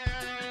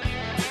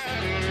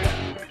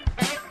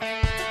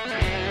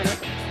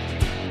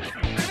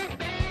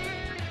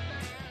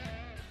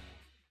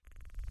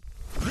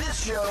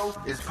 Show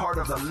is part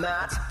of the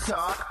Matt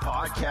Talk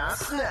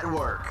Podcast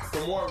Network.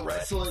 For more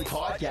wrestling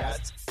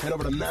podcasts, head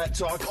over to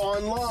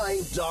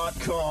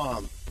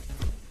MattTalkOnline.com.